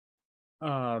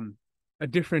a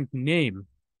different name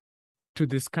to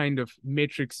this kind of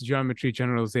matrix geometry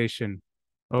generalization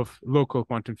of local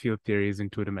quantum field theories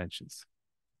in 2 dimensions.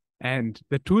 And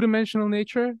the 2-dimensional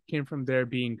nature came from there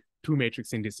being 2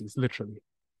 matrix indices, literally,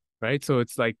 right? So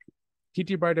it's like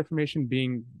TT bar deformation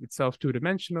being itself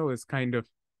 2-dimensional is kind of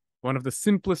one of the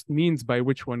simplest means by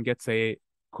which one gets a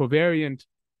covariant,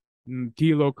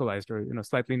 delocalized or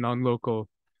slightly non-local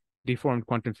deformed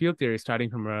quantum field theory starting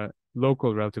from a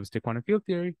local relativistic quantum field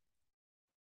theory.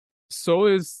 So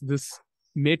is this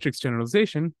matrix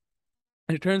generalization,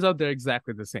 and it turns out they're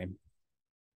exactly the same.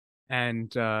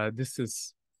 And this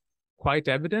is quite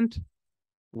evident.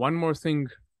 One more thing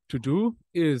to do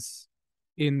is,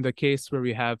 in the case where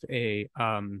we have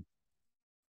an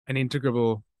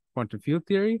integrable quantum field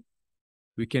theory,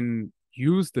 we can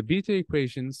use the beta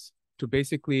equations to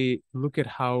basically look at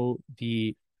how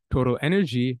the total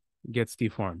energy gets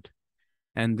deformed.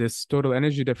 And this total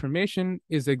energy deformation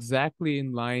is exactly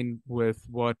in line with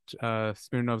what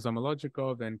Smirnov,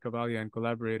 Zamolodchikov, and Cavaglia and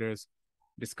collaborators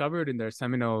discovered in their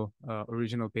seminal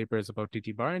original papers about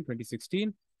TT bar in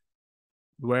 2016,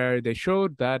 where they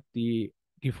showed that the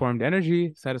deformed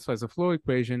energy satisfies a flow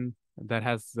equation that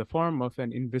has the form of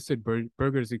an inviscid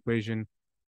Burger's equation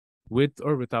with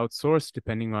or without source,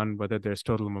 depending on whether there's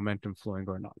total momentum flowing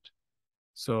or not.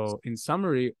 So in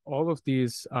summary, all of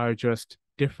these are just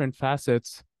different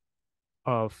facets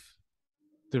of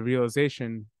the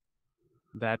realization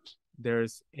that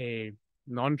there's a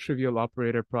non-trivial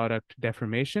operator product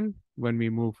deformation when we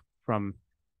move from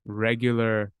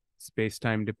regular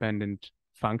space-time dependent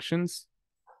functions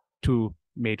to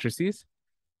matrices,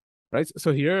 right?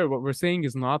 So here, what we're saying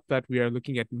is not that we are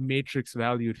looking at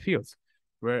matrix-valued fields.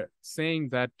 We're saying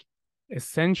that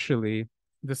essentially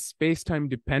the space-time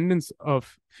dependence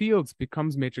of fields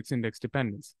becomes matrix index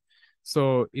dependence.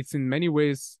 So it's in many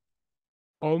ways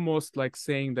almost like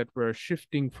saying that we're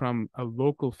shifting from a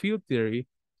local field theory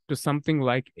to something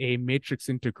like a matrix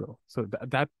integral. So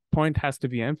that point has to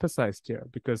be emphasized here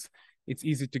because it's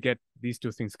easy to get these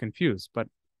two things confused. But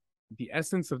the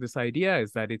essence of this idea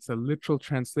is that it's a literal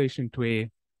translation to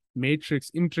a matrix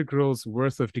integral's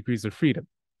worth of degrees of freedom,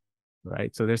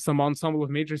 right? So there's some ensemble of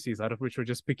matrices out of which we're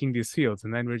just picking these fields,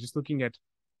 and then we're just looking at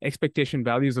expectation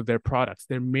values of their products,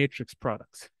 their matrix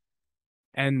products.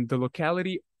 And the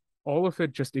locality, all of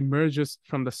it just emerges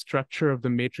from the structure of the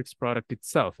matrix product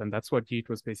itself. And that's what Yigit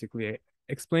was basically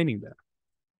explaining there.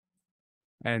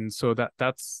 And so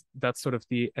that's sort of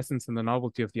the essence and the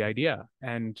novelty of the idea.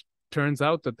 And turns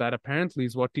out that apparently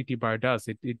is what TT bar does.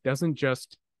 It doesn't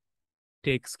just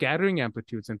take scattering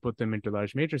amplitudes and put them into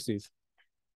large matrices.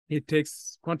 it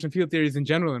takes quantum field theories in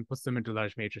general and puts them into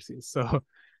large matrices. So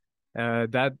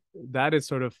that is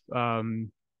sort of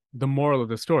the moral of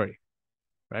the story,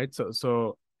 right?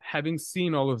 So having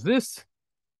seen all of this,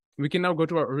 we can now go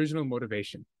to our original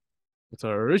motivation. So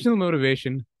our original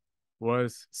motivation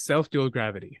was self-dual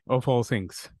gravity of all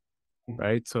things,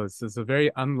 right? So it's a very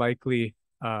unlikely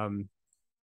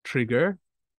trigger.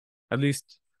 At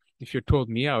least if you told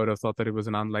me, I would have thought that it was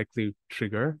an unlikely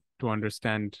trigger to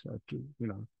understand,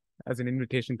 as an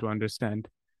invitation to understand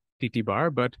TT bar.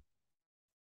 But,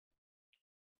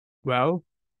 well,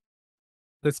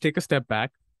 let's take a step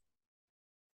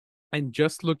and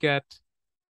just look at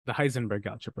the Heisenberg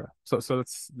algebra. So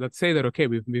let's say that, okay,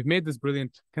 we've made this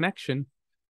brilliant connection.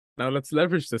 Now let's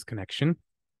leverage this connection.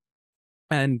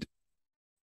 And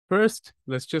first,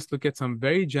 let's just look at some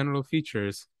very general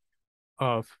features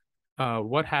of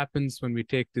what happens when we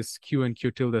take this Q and Q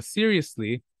tilde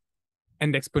seriously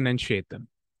and exponentiate them,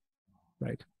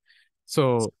 right?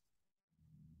 So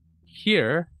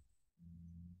here,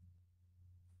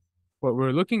 what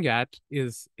we're looking at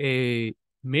is a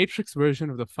matrix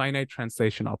version of the finite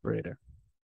translation operator.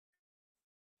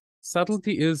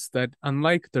 Subtlety is that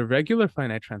unlike the regular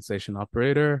finite translation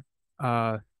operator,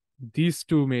 these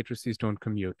two matrices don't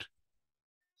commute.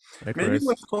 Right? Maybe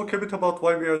let's talk a bit about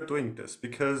why we are doing this,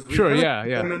 because Sure, yeah.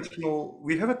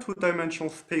 we have a two-dimensional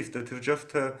space that is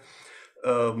just a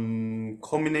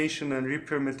combination and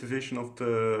reparameterization of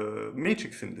the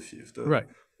matrix indices. The Right.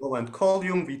 row and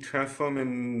column we transform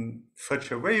in such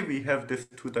a way we have this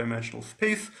two-dimensional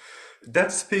space.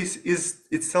 That space is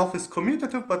itself is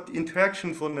commutative, but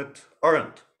interactions on it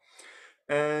aren't,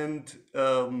 and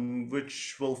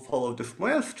which will follow this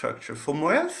Moyal structure. So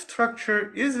Moyal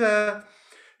structure is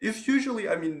usually,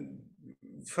 I mean,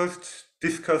 first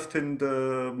discussed in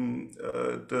the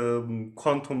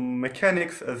quantum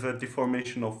mechanics as a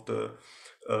deformation of the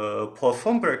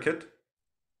Poisson bracket.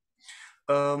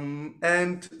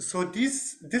 And so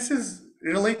this is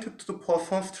related to the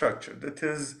Poisson structure. That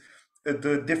is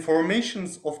the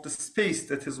deformations of the space.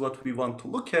 That is what we want to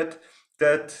look at,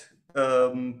 that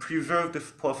preserve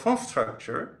this Poisson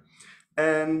structure.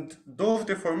 And those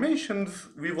deformations,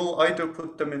 we will either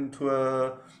put them into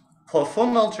a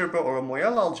Poisson algebra or a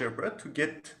Moyal algebra to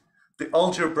get the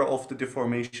algebra of the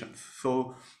deformations.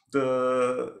 So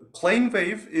the plane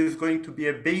wave is going to be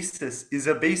a basis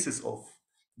of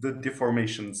the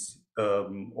deformations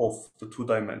of the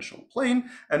two-dimensional plane.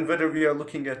 And whether we are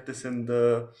looking at this in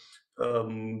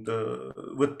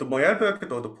with the Moyal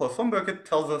bracket or the Poisson bracket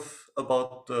tells us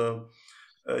about the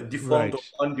deformed or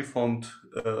undeformed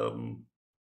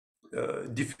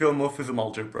diffeomorphism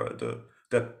algebra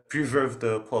that preserves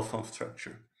the Poisson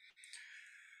structure.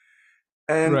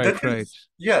 And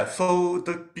so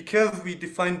because we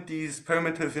defined these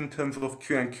parameters in terms of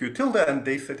Q and Q tilde and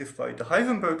they satisfy the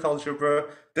Heisenberg algebra,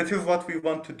 that is what we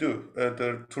want to do,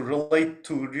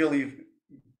 really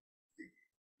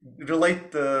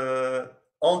relate the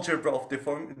algebra of the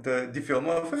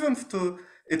diffeomorphisms to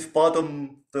its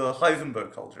bottom, the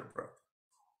Heisenberg algebra.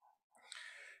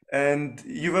 And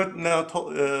you were now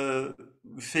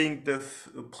saying this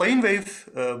plane wave,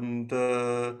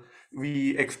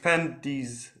 we expand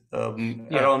these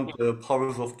around the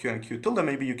powers of Q and Q tilde.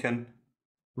 Maybe you can.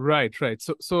 Right.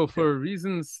 So for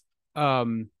reasons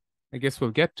I guess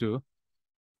we'll get to,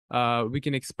 we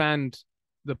can expand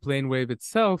the plane wave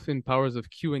itself in powers of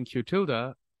Q and Q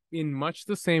tilde in much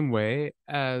the same way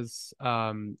as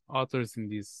authors in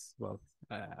these,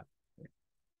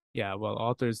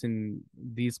 authors in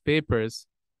these papers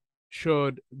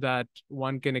showed that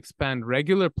one can expand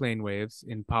regular plane waves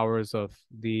in powers of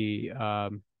the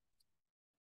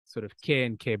sort of K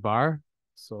and K bar,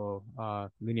 so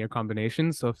linear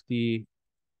combinations of the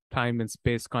time and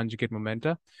space conjugate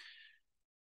momenta.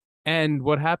 And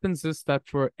what happens is that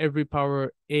for every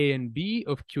power A and B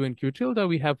of Q and Q tilde,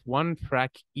 we have one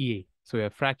frac E. So we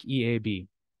have frac EAB.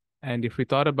 And if we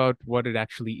thought about what it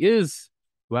actually is,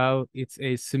 well, it's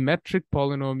a symmetric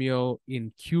polynomial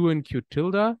in Q and Q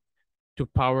tilde to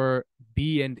power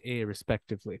B and A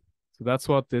respectively. So that's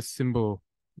what this symbol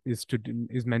is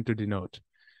meant to denote.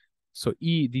 So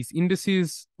these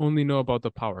indices only know about the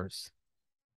powers,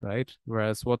 right?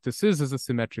 Whereas what this is a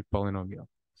symmetric polynomial.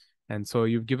 And so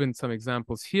you've given some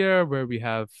examples here where we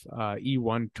have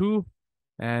E12,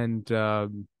 and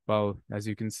as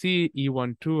you can see,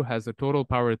 E12 has a total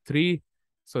power 3.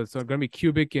 So it's not going to be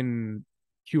cubic in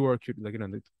Q or Q,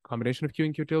 the combination of Q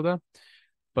and Q tilde.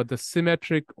 But the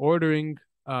symmetric ordering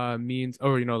means,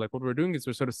 what we're doing is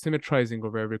we're sort of symmetrizing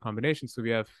over every combination. So we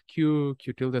have Q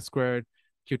tilde squared,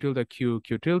 Q tilde Q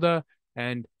tilde,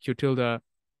 and Q tilde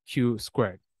Q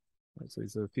squared. Right? So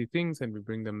these are a few things, and we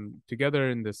bring them together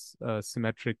in this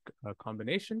symmetric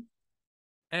combination.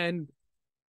 And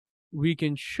we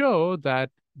can show that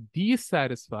these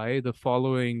satisfy the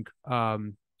following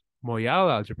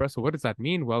Moyal algebra. So what does that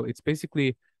mean? Well, it's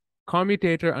basically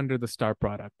commutator under the star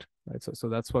product, right? So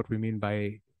that's what we mean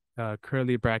by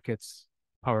curly brackets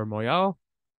power Moyal,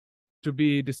 to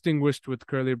be distinguished with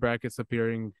curly brackets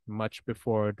appearing much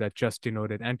before that just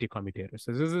denoted anti-commutator.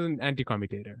 So this is an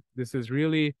anti-commutator. This is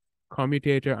really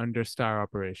commutator under star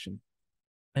operation.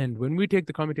 And when we take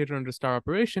the commutator under star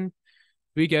operation,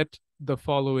 we get the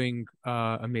following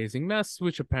amazing mess,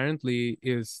 which apparently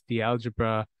is the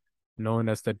algebra known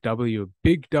as the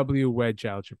big W wedge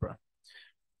algebra.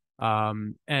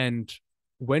 And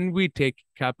when we take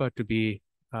kappa to be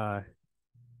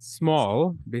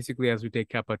small, basically as we take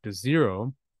kappa to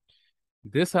 0,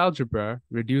 this algebra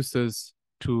reduces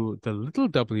to the little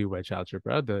W wedge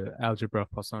algebra, the algebra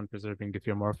of Poisson-preserving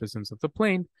diffeomorphisms of the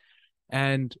plane,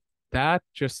 and that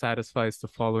just satisfies the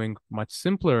following much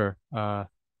simpler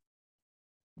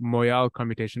Moyal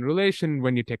commutation relation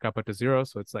when you take kappa to 0.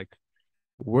 So it's like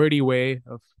wordy way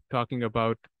of talking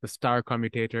about the star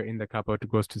commutator in the kappa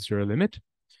goes to 0 limit.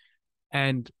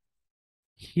 And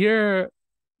here,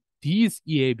 these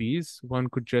EABs, one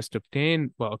could just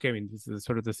obtain, well, okay, I mean, this is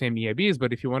sort of the same EABs,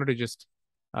 but if you wanted to just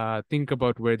think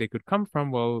about where they could come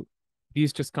from, well,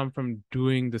 these just come from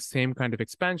doing the same kind of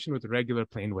expansion with regular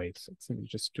plane waves. So you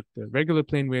just took the regular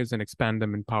plane waves and expand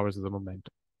them in powers of the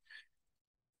momentum.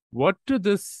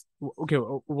 What's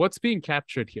being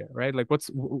captured here, right? Like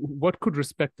what could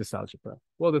respect this algebra?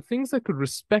 Well, the things that could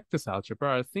respect this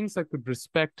algebra are things that could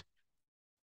respect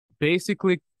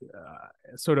basically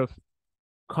sort of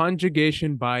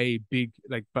conjugation by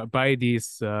by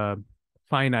these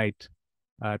finite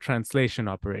translation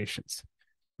operations,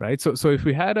 right? So if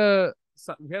we had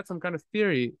some kind of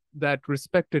theory that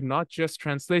respected not just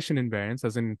translation invariance,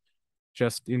 as in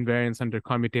just invariance under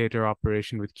commutator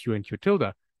operation with Q and Q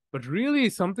tilde, but really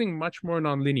something much more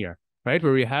nonlinear, right?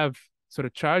 Where we have sort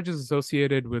of charges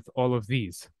associated with all of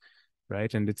these,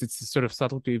 right? And it's sort of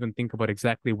subtle to even think about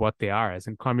exactly what they are, as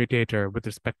in commutator with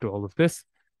respect to all of this,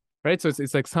 right? So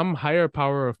it's like some higher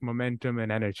power of momentum and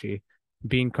energy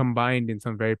being combined in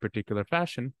some very particular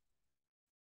fashion.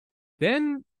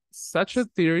 Then such a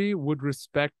theory would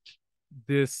respect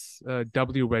this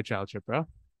W wedge algebra.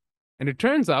 And it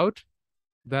turns out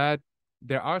that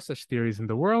there are such theories in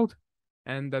the world,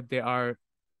 and that they are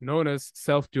known as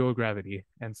self-dual gravity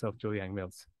and self-dual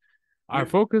Yang-Mills. Our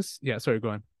focus, yeah, sorry, go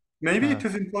on. Maybe it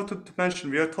is important to mention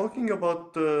we are talking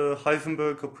about the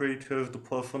Heisenberg operators, the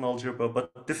Poisson algebra,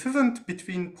 but this isn't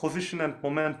between position and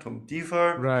momentum.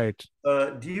 Right.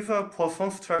 These are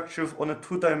Poisson structures on a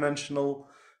two-dimensional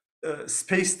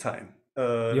space-time.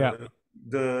 Yeah.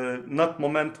 The not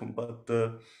momentum, but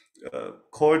the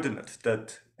coordinate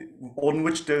that on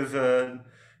which there's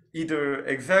either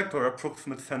exact or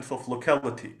approximate sense of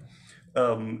locality.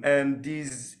 And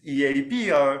these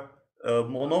EAB are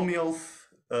monomials,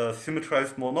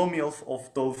 symmetrized monomials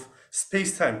of those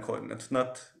space-time coordinates,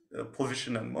 not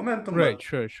position and momentum, Right. but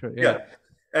Sure. Yeah. yeah.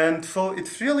 And so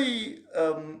it's really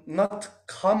not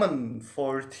common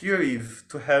for theories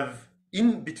to have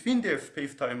in between their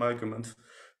space-time arguments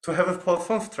to have a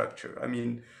Poisson structure. I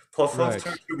mean, Poisson Right.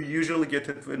 structure, we usually get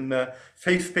it in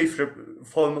phase space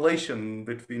formulation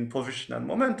between position and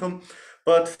momentum.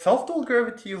 But self-dual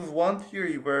gravity is one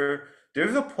theory where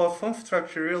there's a Poisson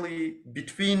structure really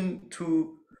between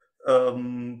two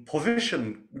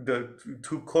position, the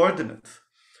two coordinates,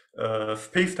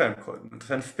 space-time coordinates,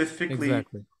 and specifically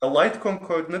Exactly. a light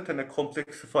coordinate and a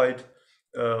complexified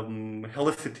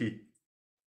helicity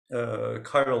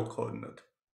chiral coordinate.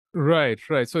 Right.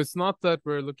 So it's not that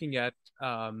we're looking at,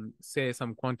 say,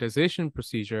 some quantization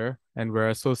procedure and we're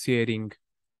associating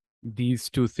these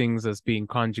two things as being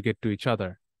conjugate to each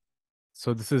other.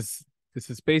 So this is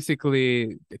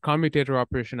basically the commutator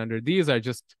operation under these are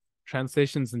just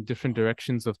translations in different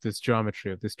directions of this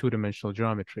geometry, of this two-dimensional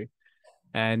geometry.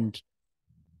 And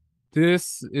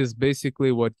this is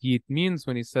basically what Yigit means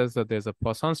when he says that there's a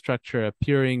Poisson structure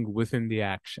appearing within the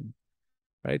action,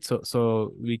 right?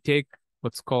 So we take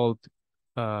what's called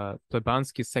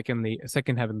Plebanski's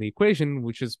second heavenly equation,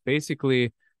 which is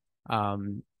basically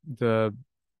the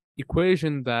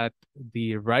equation that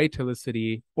the right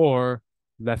helicity or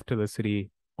left helicity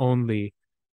only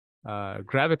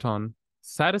graviton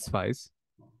satisfies.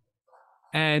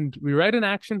 And we write an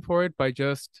action for it by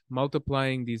just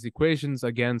multiplying these equations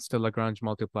against a Lagrange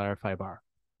multiplier phi bar,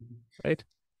 right?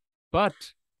 But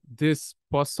this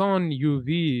Poisson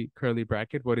UV curly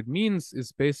bracket, what it means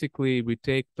is basically we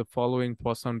take the following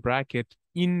Poisson bracket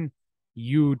in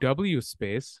UW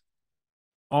space,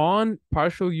 on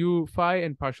partial u phi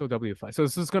and partial w phi. So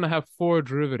this is going to have four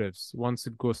derivatives once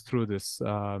it goes through this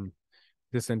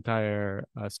entire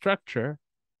structure.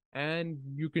 And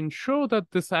you can show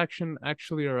that this action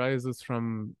actually arises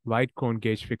from light cone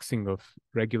gauge fixing of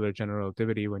regular general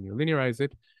relativity when you linearize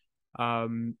it.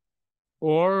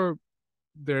 Or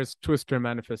there's twistor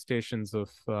manifestations of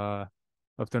the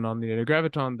nonlinear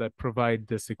graviton that provide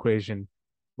this equation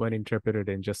when interpreted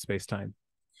in just space-time.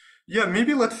 Yeah,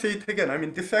 maybe let's say it again. I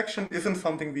mean, this action isn't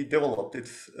something we developed.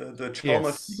 It's the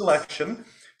Chalmers-Siegel Yes. action.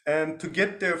 And to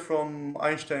get there from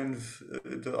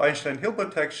the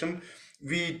Einstein-Hilbert action,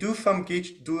 we do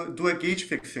do a gauge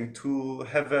fixing to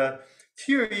have a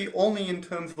theory only in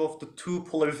terms of the two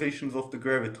polarizations of the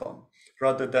graviton,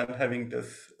 rather than having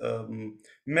this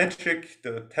metric,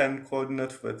 the 10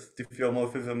 coordinates with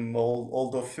diffeomorphism, all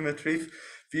those symmetries.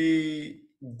 We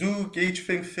do gauge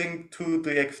fixing to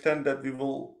the extent that we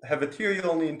will have a theory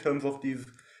only in terms of these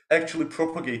actually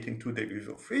propagating 2 degrees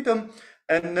of freedom.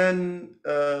 And then,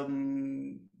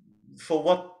 so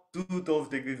what do those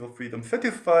degrees of freedom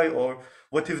satisfy, or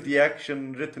what is the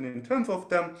action written in terms of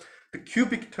them? The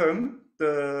cubic term,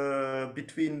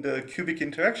 between the cubic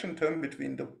interaction term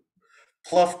between the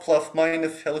plus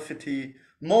minus helicity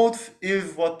modes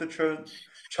is what the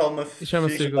Chalmers-Siegel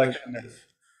Chalmers-Siegel. action is.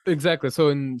 Exactly. So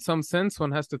in some sense,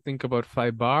 one has to think about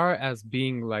phi bar as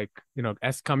being like,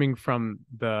 as coming from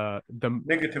the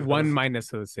Negative one helicity. minus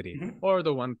helicity Mhm. or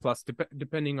the one plus,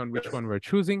 depending on which Yes. one we're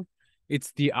choosing.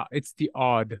 It's the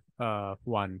odd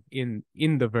one in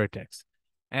the vertex,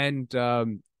 and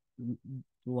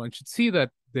one should see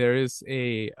that there is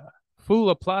a full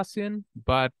Laplacian,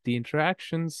 but the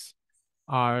interactions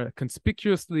are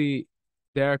conspicuously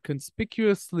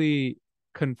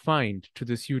confined to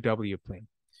this UW plane.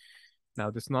 Now,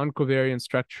 this non-covariant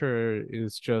structure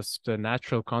is just a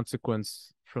natural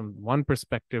consequence from one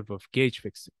perspective of gauge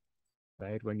fixing,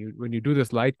 right? When you do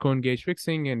this light cone gauge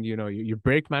fixing and you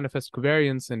break manifest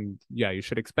covariance, and yeah, you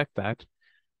should expect that.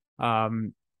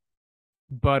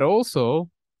 But also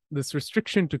this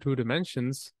restriction to 2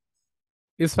 dimensions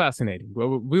is fascinating.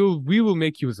 Well, we will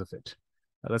make use of it.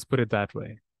 Let's put it that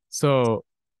way. So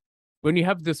when you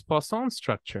have this Poisson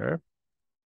structure,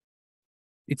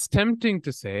 it's tempting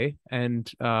to say, and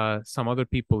some other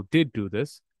people did do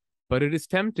this, but it is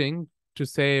tempting to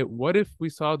say, what if we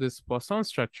saw this Poisson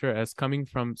structure as coming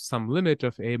from some limit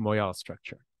of a Moyal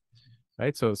structure,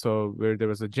 right? So where there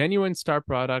was a genuine star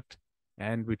product,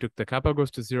 and we took the kappa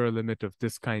goes to zero limit of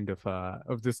this kind of a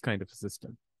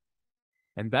system,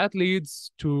 and that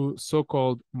leads to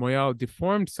so-called Moyal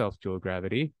deformed self-dual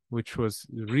gravity, which was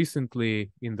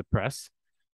recently in the press,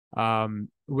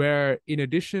 where in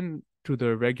addition to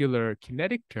the regular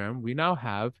kinetic term, we now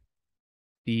have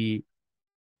the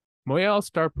Moyal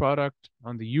star product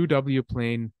on the UW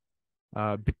plane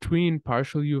between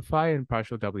partial U phi and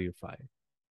partial W phi,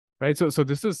 right? So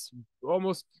this is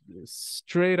almost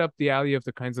straight up the alley of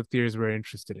the kinds of theories we're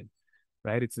interested in,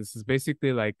 right? This is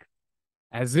basically like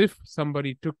as if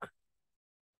somebody took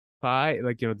phi,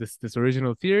 like this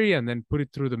original theory, and then put it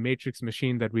through the matrix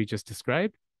machine that we just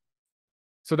described.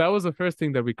 So that was the first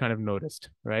thing that we kind of noticed,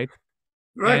 right?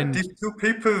 Right, And these two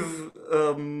papers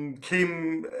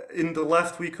came in the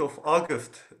last week of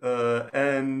August,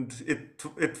 and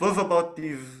it was about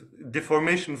these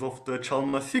deformations of the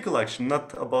Chalmers-Siegel action,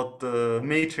 not about the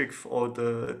matrix or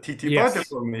the TT bar yes,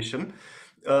 deformation.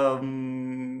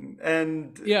 And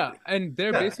yeah, and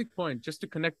their yeah, basic point, just to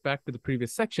connect back to the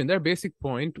previous section, their basic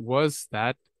point was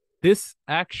that this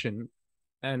action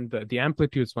and the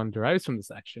amplitudes one derives from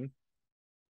this action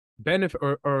benefit,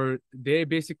 or they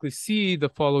basically see the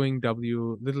following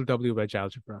little w wedge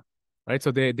algebra, right?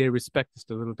 So they respect this,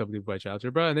 the little w wedge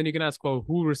algebra, and then you can ask, well,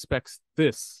 who respects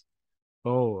this?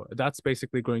 Oh, that's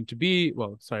basically going to be,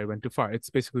 well, sorry, I went too far.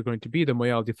 It's basically going to be the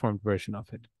Moyal deformed version of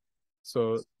it.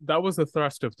 So that was the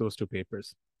thrust of those two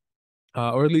papers,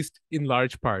 or at least in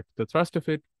large part. The thrust of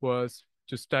it was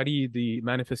to study the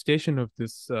manifestation of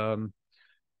this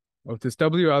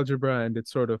W algebra and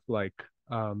it's sort of like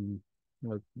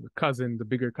the cousin, the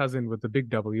bigger cousin with the big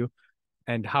W,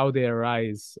 and how they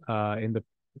arise in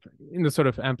the sort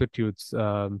of amplitudes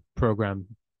program,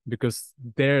 because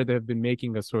they've been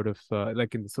making a sort of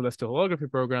like in the celestial holography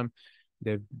program,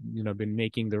 they've been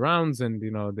making the rounds, and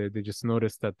they just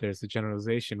noticed that there's a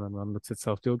generalization when one looks at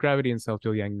self-dual gravity and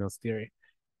self-dual Yang-Mills theory.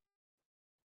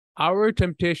 Our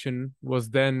temptation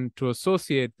was then to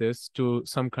associate this to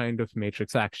some kind of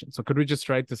matrix action. So could we just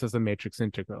write this as a matrix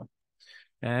integral?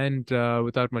 And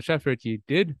without much effort, you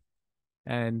did.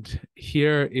 And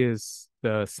here is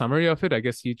the summary of it. I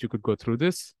guess you could go through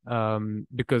this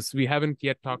because we haven't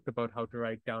yet talked about how to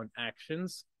write down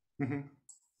actions. mhm.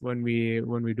 when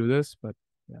we do this, but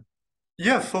yeah.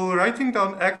 Yeah, so writing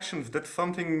down actions, that's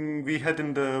something we had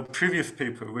in the previous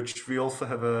paper, which we also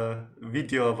have a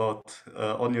video about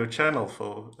on your channel.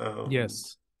 So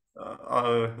Yes.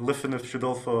 our listeners should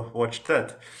also watch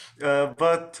that.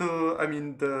 I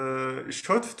mean, the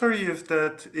short story is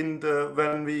that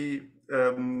when we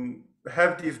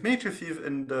have these matrices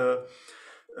and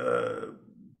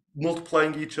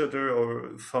multiplying each other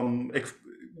or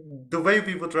the way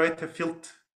we would write a field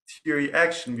theory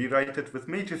action, we write it with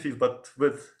matrices, but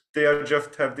they are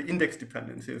just have the index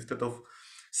dependency instead of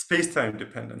space-time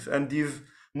dependence. And these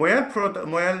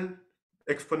Moyal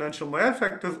exponential Moyal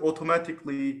factors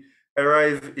automatically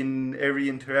arrive in every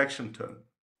interaction term.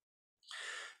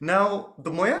 Now,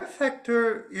 the Moyal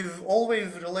factor is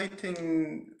always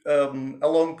relating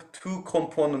along two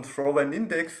components, row and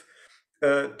index,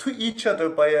 to each other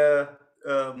by a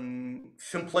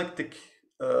symplectic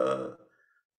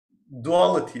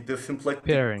duality, the symplectic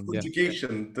Pairing, yeah.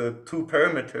 conjugation, the two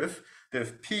parameters,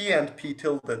 there's p and p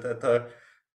tilde that are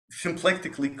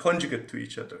symplectically conjugate to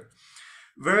each other.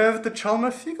 Whereas the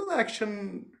Chalmers-Siegel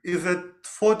action is a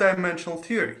four-dimensional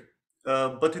theory,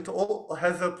 but it all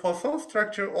has a Poisson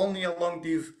structure only along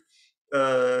these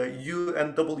u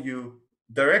and w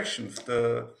directions.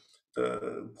 The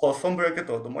Poisson bracket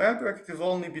or the Moyal bracket is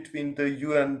only between the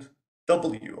u and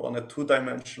w on a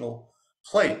two-dimensional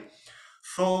plane.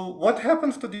 So what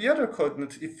happens to the other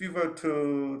coordinates if we were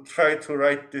to try to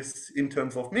write this in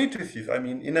terms of matrices? I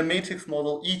mean, in a matrix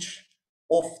model, each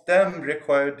of them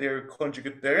require their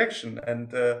conjugate direction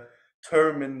and a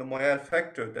term in the Moyal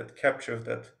factor that captures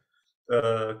that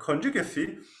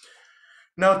conjugacy.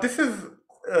 Now, this is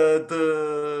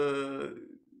the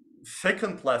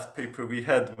second last paper we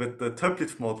had with the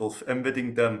Toeplitz models,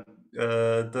 embedding them.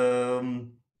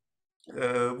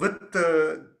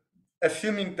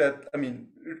 Assuming that, I mean,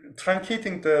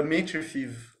 truncating the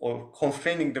matrices or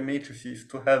constraining the matrices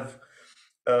to have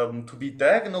to be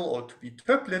diagonal or to be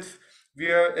triplets, we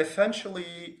are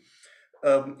essentially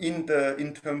in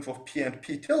terms of p and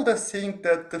p tilde saying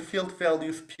that the field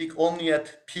values peak only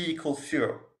at p equals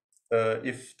 0,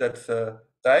 if that's a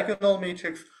diagonal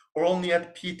matrix, or only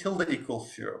at p tilde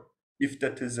equals 0, if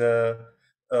that is a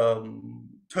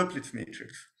Toeplitz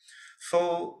matrix.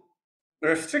 So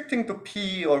restricting to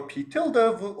p or p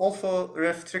tilde will also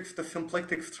restrict the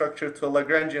symplectic structure to a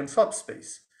Lagrangian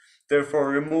subspace, therefore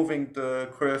removing the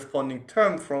corresponding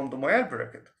term from the Moyal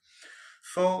bracket.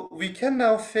 So we can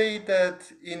now say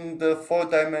that in the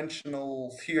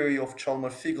four-dimensional theory of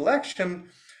Chalmers-Siegel action,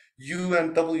 u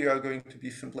and w are going to be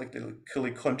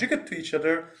symplectically conjugate to each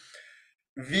other.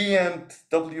 V and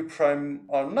w prime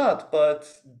are not,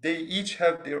 but they each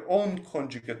have their own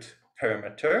conjugate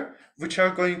parameter, which are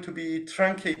going to be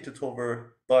truncated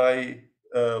over by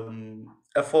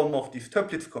a form of these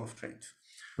Toeplitz constraints.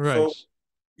 Right. So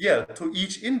yeah, to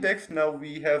each index now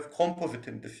we have composite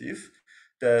indices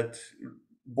that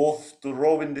both the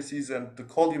row indices and the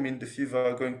column indices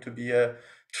are going to be a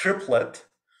triplet,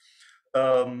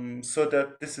 so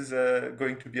that this is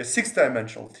going to be a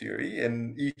six-dimensional theory,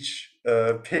 and each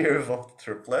pair of the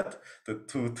triplet, the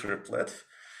two triplets.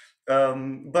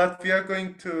 But we are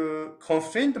going to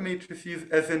constrain the matrices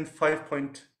as in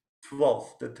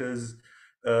 5.12. That is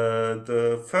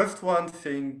the first one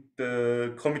saying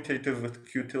the commutative with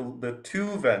q tilde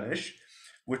 2 vanish,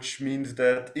 which means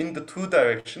that in the two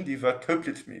direction, these are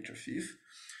Toeplitz matrices.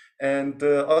 And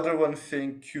the other one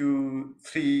saying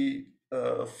q3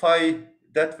 phi,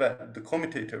 the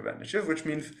commutator vanishes, which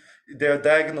means they are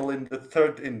diagonal in the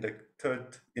third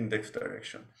index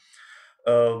direction.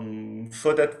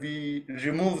 So that we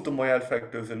remove the Moyal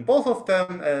factors in both of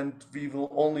them, and we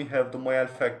will only have the Moyal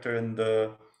factor in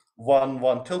the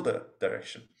 1 tilde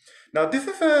direction. Now, this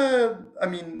is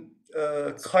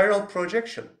chiral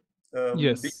projection,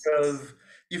 Yes. because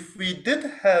if we did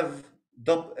have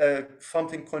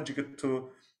something conjugate to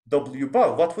W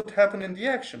bar, what would happen in the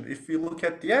action? If we look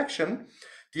at the action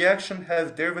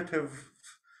has derivative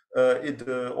in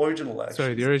the original action.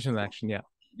 Sorry, the original action, yeah.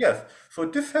 Yes, so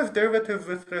this has derivative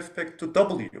with respect to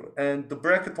W, and the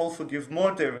bracket also gives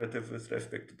more derivative with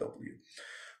respect to W.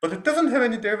 But it doesn't have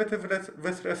any derivative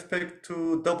with respect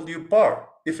to W bar.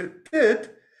 If it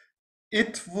did,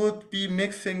 it would be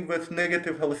mixing with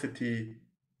negative helicity.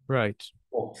 Right.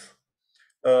 Both.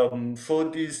 So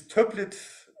these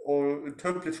Toeplitz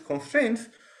constraints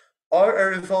are a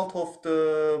result of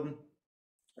the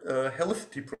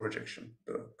helicity projection,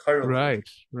 the chiral Right,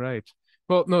 projection. right.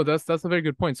 Well, no, that's a very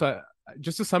good point. So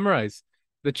just to summarize,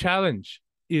 the challenge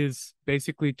is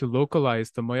basically to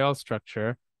localize the Moyal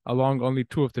structure along only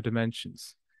two of the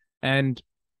dimensions. And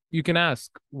you can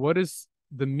ask, what is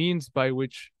the means by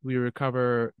which we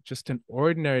recover just an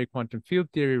ordinary quantum field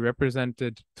theory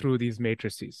represented through these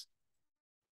matrices.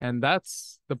 And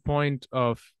that's the point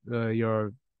of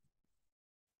your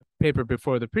paper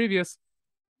before the previous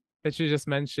that you just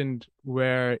mentioned,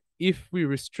 where if we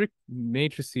restrict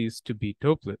matrices to be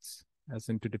toplets, as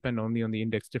in to depend only on the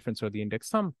index difference or the index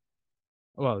sum,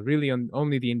 well, really on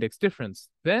only the index difference,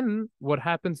 then what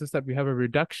happens is that we have a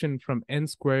reduction from n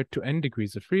squared to n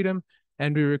degrees of freedom,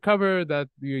 and we recover that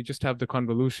we just have the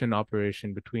convolution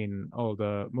operation between all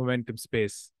the momentum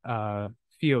space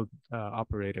field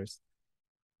operators.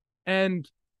 And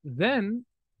then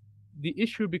the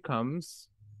issue becomes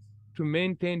to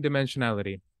maintain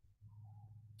dimensionality.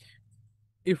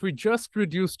 If we just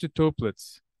reduce to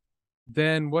toplets,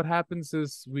 then what happens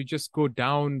is we just go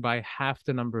down by half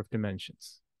the number of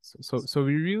dimensions. So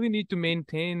we really need to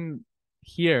maintain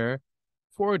here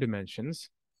 4 dimensions,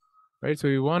 right? So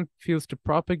we want fields to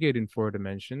propagate in 4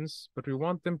 dimensions, but we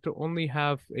want them to only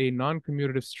have a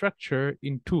non-commutative structure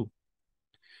in 2.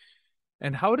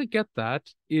 And how to get that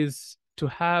is to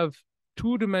have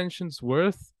 2 dimensions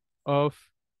worth of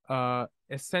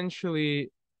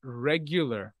essentially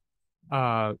regular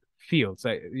fields.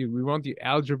 We want the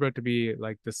algebra to be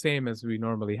like the same as we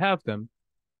normally have them,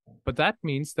 but that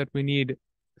means that we need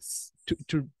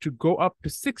to go up to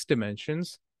 6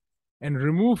 dimensions and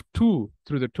remove 2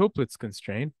 through the toplets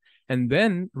constraint, and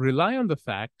then rely on the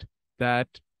fact that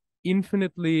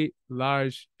infinitely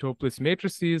large topless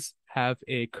matrices have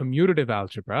a commutative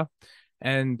algebra.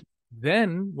 And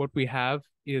then what we have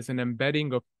is an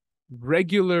embedding of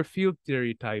regular field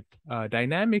theory type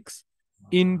dynamics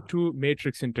into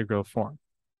matrix integral form,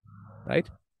 right?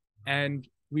 And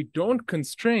we don't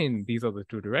constrain these other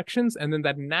 2 directions, and then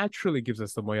that naturally gives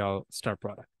us the Moyal star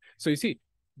product. So you see,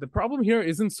 the problem here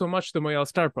isn't so much the Moyal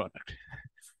star product.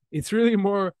 It's really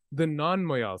more the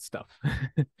non-Moyal stuff.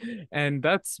 And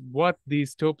that's what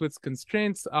these toplets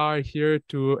constraints are here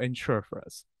to ensure for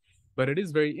us. But it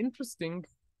is very interesting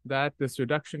that this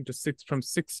reduction to from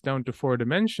 6 down to 4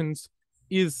 dimensions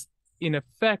is in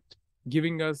effect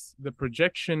giving us the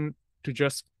projection to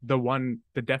just the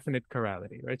definite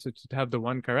chirality, right? So to have the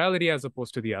one chirality as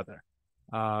opposed to the other.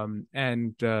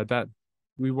 That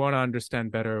we want to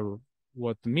understand better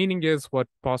what the meaning is, what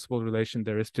possible relation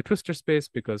there is to twistor space,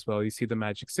 because, well, you see the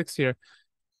magic 6 here.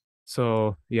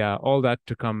 So yeah, all that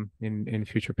to come in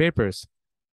future papers.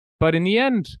 But in the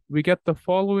end, we get the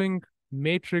following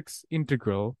matrix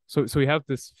integral. So we have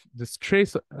this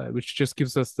trace, which just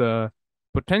gives us the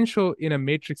potential in a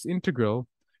matrix integral,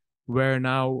 where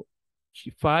now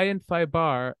phi and phi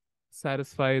bar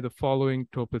satisfy the following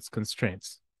toplets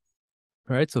constraints.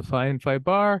 All right, so phi and phi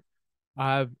bar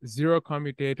have 0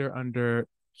 commutator under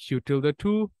q tilde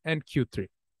 2 and q3.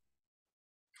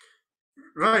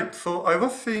 Right. So I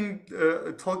was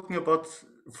talking about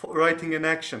writing an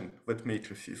action with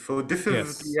matrices. So this is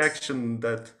Yes, the action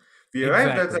that we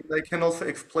arrived at, exactly. and I can also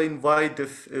explain why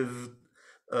this is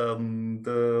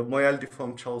the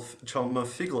Moyal-deformed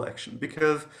Chalmers-Siegel action.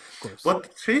 Because Of course.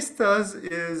 what trace does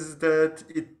is that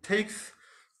it takes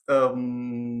I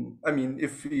mean,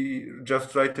 if we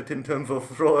just write it in terms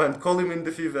of row and column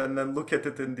indices and then look at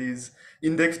it in these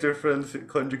index difference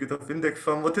conjugate of index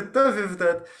sum, what it does is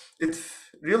that it's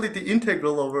really the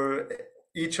integral over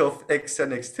each of x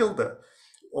and x tilde,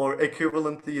 or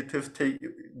equivalently, it is take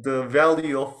the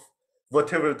value of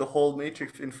whatever the whole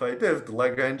matrix inside is, the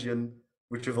Lagrangian,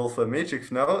 which is also a matrix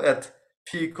now, at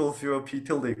p equals 0, p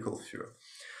tilde equals 0.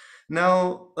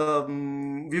 Now,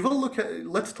 we will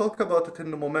let's talk about it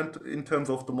in terms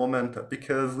of the momenta,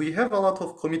 because we have a lot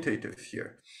of commutatives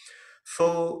here.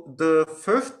 So the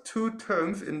first 2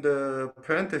 terms in the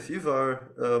parentheses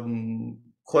are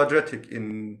quadratic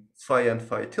in phi and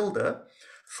phi tilde.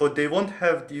 So they won't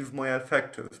have these Moyal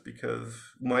factors, because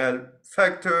Moyal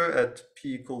factor at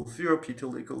p equals 0, p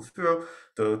tilde equals 0,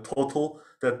 the total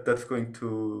that's going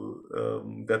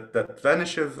to, that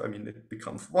vanishes, I mean, it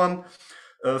becomes 1.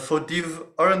 So these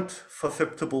aren't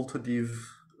susceptible to these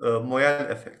Moyal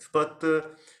effects, but the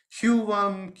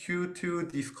Q1,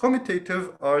 Q2, these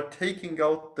commutative are taking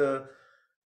out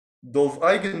those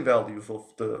eigenvalues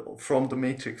from the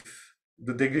matrix,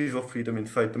 the degrees of freedom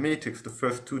inside the matrix, the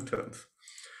first 2 terms.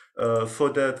 So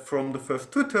that from the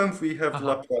first 2 terms we have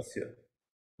Laplacian.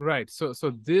 Right. So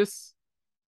this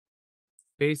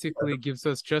basically gives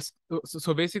us just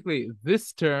so basically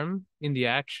this term in the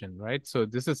action, right? So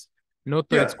this is, note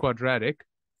that it's Yeah, quadratic.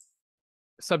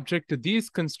 Subject to these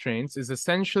constraints is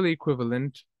essentially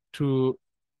equivalent to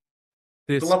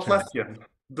the this term. Laplacian.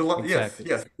 Yes, Exactly.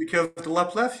 yes, because the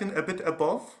Laplacian a bit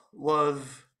above was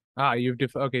You've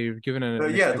given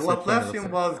an Yeah, the explicit formula Laplacian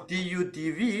set. was du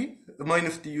dv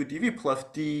minus du dv plus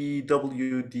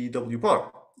dw dw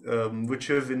bar, which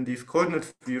is in these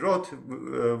coordinates we wrote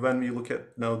when we look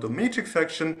at now the matrix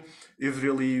section, is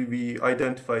really we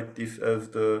identified this as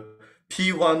the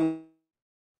p1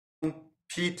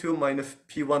 p2 minus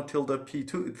p1 tilde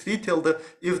p2 3 tilde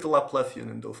is the Laplacian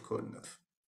in those coordinates,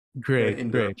 Great,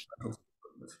 in the great.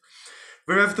 coordinates.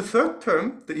 Whereas the third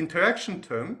term, the interaction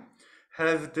term,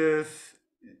 has this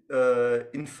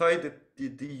inside it the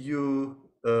du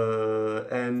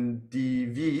and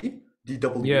dv,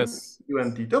 dw, Yes, u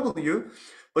and dw,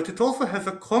 but it also has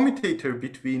a commutator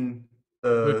between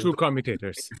the two those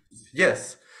commutators. matrices.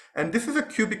 Yes, and this is a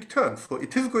cubic term, so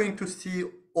it is going to see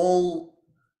all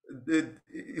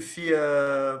see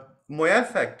a Moyal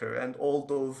factor and all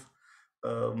those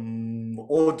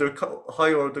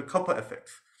higher order kappa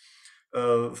effects.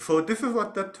 So this is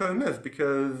what that term is,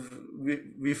 because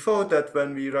we saw that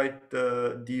when we write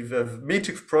these as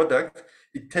matrix product,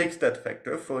 it takes that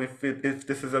factor. So if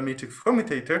this is a matrix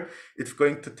commutator, it's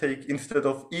going to take, instead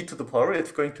of e to the power,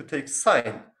 it's going to take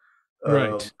sine uh,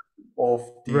 Right, of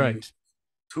the right.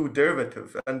 two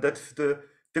derivatives, and that's the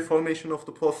deformation of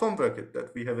the Poisson bracket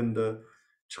that we have in the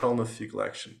Chalmers-Siegel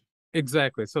action.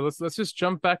 Exactly. So let's just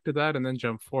jump back to that and then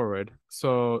jump forward.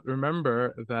 So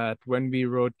remember that when we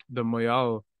wrote the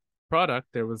Moyal product,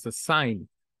 there was a sign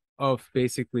of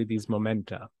basically these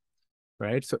momenta,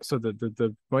 right? So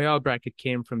the Moyal bracket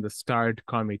came from the starred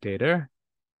commutator,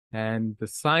 and the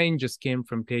sign just came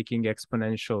from taking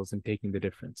exponentials and taking the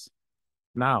difference.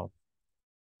 Now,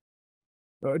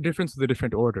 difference with a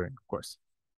different ordering, of course.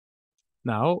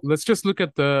 Now, let's just look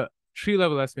at the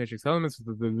tree-level S matrix elements.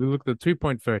 We look at the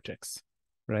three-point vertex,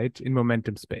 right, in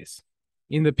momentum space.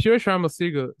 In the pure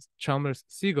Chalmers-Siegel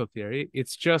theory,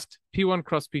 it's just P1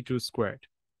 cross P2 squared,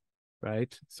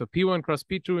 right? So P1 cross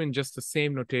P2 in just the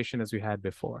same notation as we had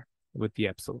before with the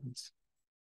epsilons.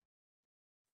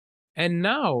 And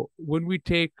now, when we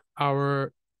take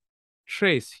our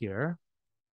trace here,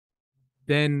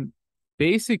 then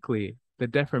basically the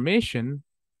deformation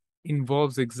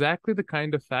involves exactly the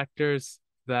kind of factors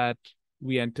that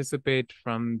we anticipate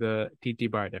from the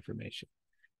TT bar deformation.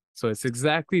 So it's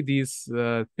exactly these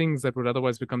things that would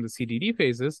otherwise become the CDD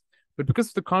phases, but because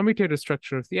of the commutator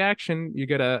structure of the action, you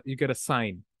get a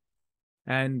sign.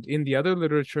 And in the other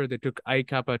literature, they took I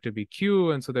kappa to be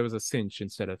Q, and so there was a cinch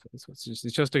instead of it. So it's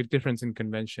just a difference in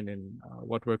convention in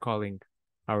what we're calling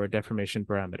our deformation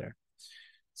parameter.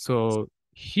 So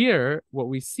here, what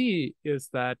we see is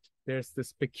that there's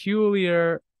this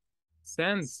peculiar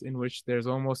sense in which there's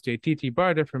almost a TT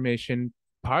bar deformation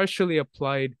partially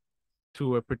applied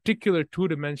to a particular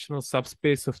two-dimensional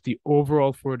subspace of the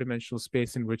overall four-dimensional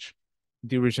space in which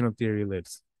the original theory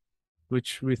lives,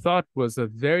 which we thought was a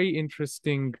very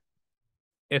interesting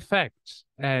effect.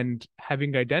 And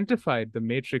having identified the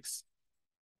matrix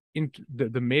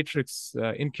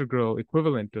integral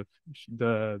equivalent of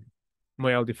the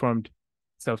Moyal deformed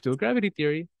self-dual gravity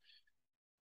theory,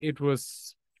 it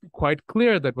was quite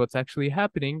clear that what's actually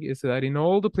happening is that in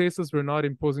all the places we're not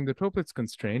imposing the Toeplitz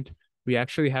constraint, we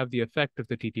actually have the effect of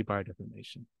the TT bar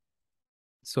deformation.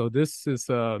 So this was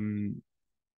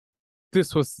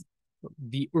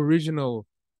the original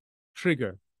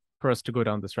trigger for us to go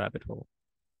down this rabbit hole.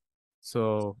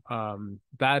 So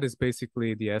that is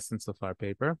basically the essence of our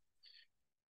paper.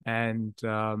 And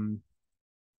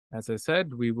as I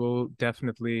said, we will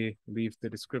definitely leave the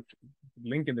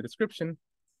link in the description.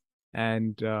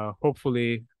 And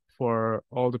hopefully for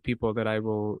all the people that I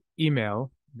will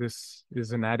email, this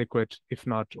is an adequate, if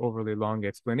not overly long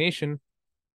explanation,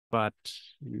 but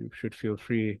you should feel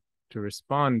free to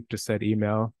respond to said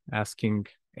email asking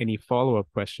any follow-up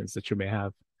questions that you may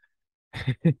have.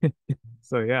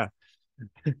 So yeah,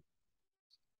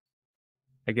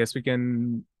 I guess we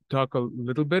can talk a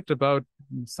little bit about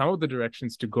some of the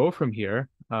directions to go from here.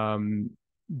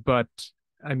 But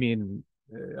I mean,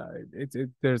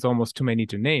 there's almost too many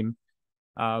to name.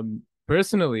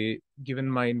 Personally, given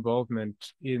my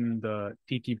involvement in the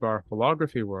TT bar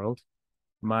holography world,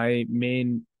 my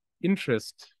main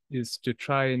interest is to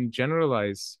try and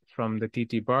generalize from the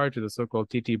TT bar to the so-called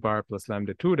TT bar plus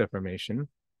lambda 2 deformation,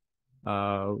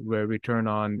 where we turn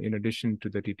on, in addition to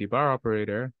the TT bar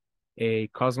operator, a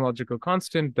cosmological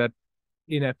constant that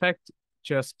in effect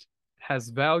just has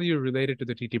value related to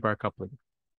the TT bar coupling.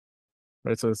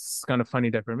 Right, so it's kind of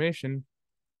funny deformation,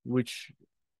 which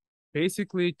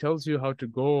basically tells you how to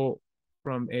go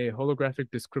from a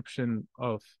holographic description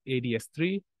of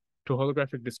ADS3 to a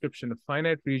holographic description of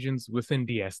finite regions within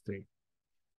DS3,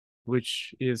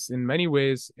 which is in many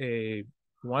ways a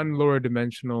one lower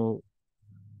dimensional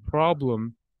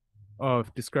problem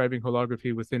of describing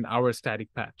holography within our static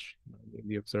patch in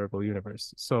the observable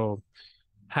universe. So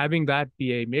having that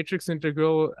be a matrix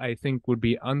integral, I think, would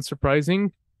be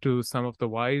unsurprising to some of the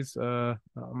wise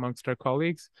amongst our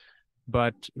colleagues,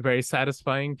 but very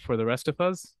satisfying for the rest of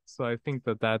us. So I think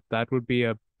that would be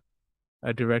a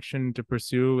direction to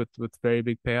pursue with very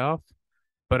big payoff.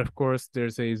 But of course,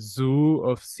 there's a zoo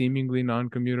of seemingly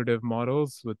non-commutative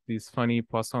models with these funny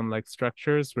Poisson-like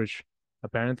structures, which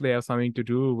apparently have something to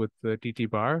do with the TT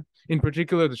bar. In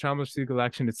particular, the Chalmers-Siegel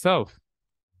action itself,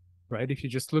 right? If you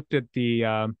just looked at the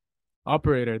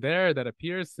operator there that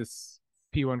appears, this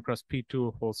P1 cross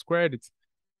P2 whole squared, it's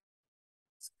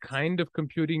kind of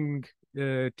computing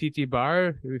TT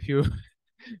bar if you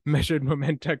measured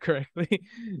momenta correctly.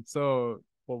 So,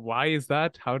 well, why is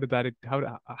that? How does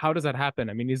that happen?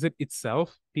 I mean, is it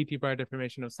itself TT bar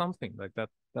deformation of something like that?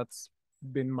 That's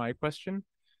been my question.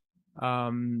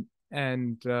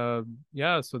 And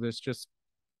yeah, so there's just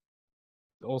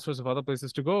all sorts of other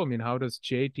places to go. I mean, how does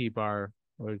JT bar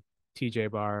or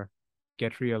TJ bar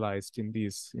get realized in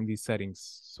these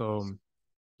settings? So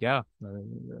yeah,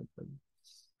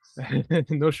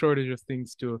 no shortage of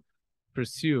things to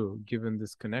pursue given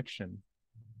this connection.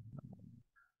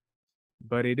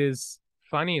 But it is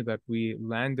funny that we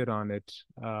landed on it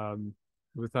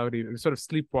without even sort of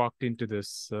sleepwalked into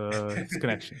this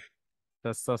connection.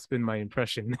 That's been my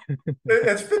impression.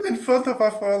 It's been in front of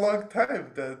us for a long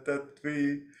time that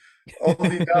we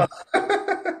only now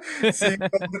seeing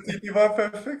from the TT1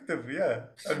 perspective. Yeah,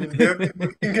 I mean we have been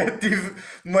looking at these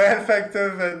Mayan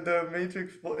factors and the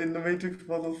matrix in the matrix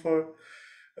model for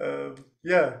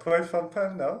yeah, quite some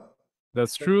time now.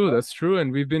 That's But true. That's true.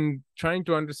 And we've been trying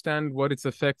to understand what its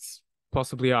effects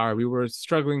possibly are. We were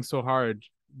struggling so hard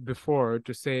before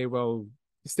to say, well,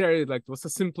 is there like what's the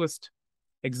simplest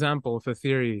example of a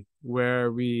theory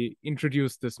where we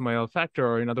introduce this Mael factor,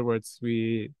 or in other words,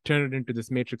 we turn it into this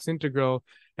matrix integral,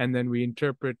 and then we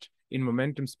interpret in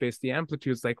momentum space the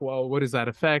amplitudes like, well, what is that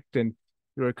effect? And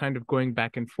we were kind of going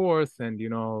back and forth, and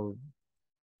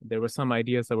there were some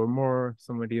ideas that were more,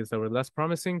 some ideas that were less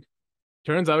promising.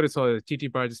 Turns out it's all the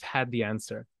TT bar just had the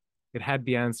answer. It had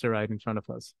the answer right in front of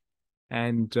us.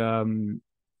 And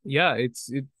yeah, it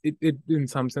in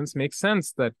some sense makes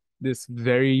sense that this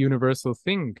very universal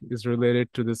thing is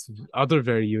related to this other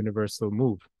very universal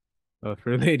move of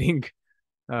relating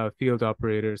field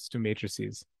operators to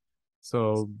matrices.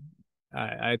 So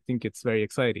I think it's very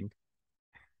exciting.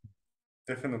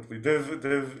 definitely, there's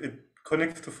it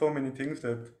connects to so many things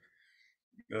that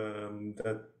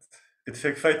it's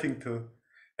exciting to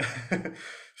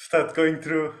start going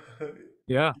through.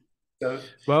 Yeah. So,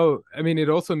 Well, I mean, it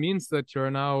also means that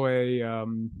you're now a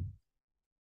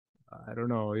I don't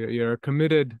know, you're a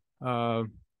committed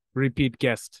repeat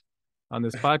guest on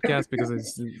this podcast because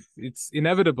it's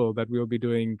inevitable that we'll be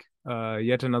doing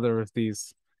yet another of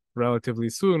these relatively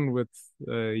soon with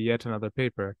yet another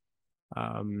paper.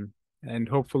 And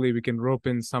hopefully we can rope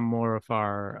in some more of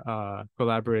our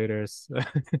collaborators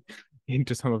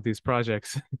into some of these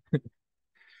projects.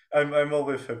 I'm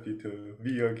always happy to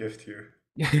be your guest here.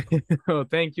 Oh,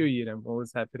 thank you, Ian. I'm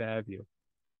always happy to have you.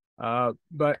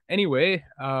 But anyway,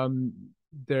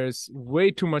 there's way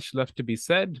too much left to be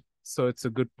said, so it's a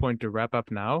good point to wrap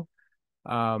up now.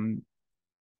 Um,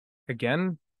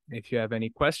 Again, if you have any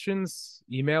questions,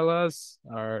 email us.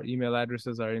 Our email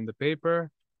addresses are in the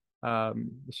paper.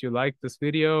 If you like this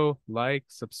video, like,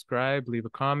 subscribe, leave a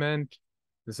comment.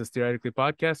 This is Theoretically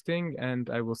Podcasting, and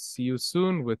I will see you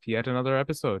soon with yet another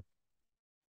episode.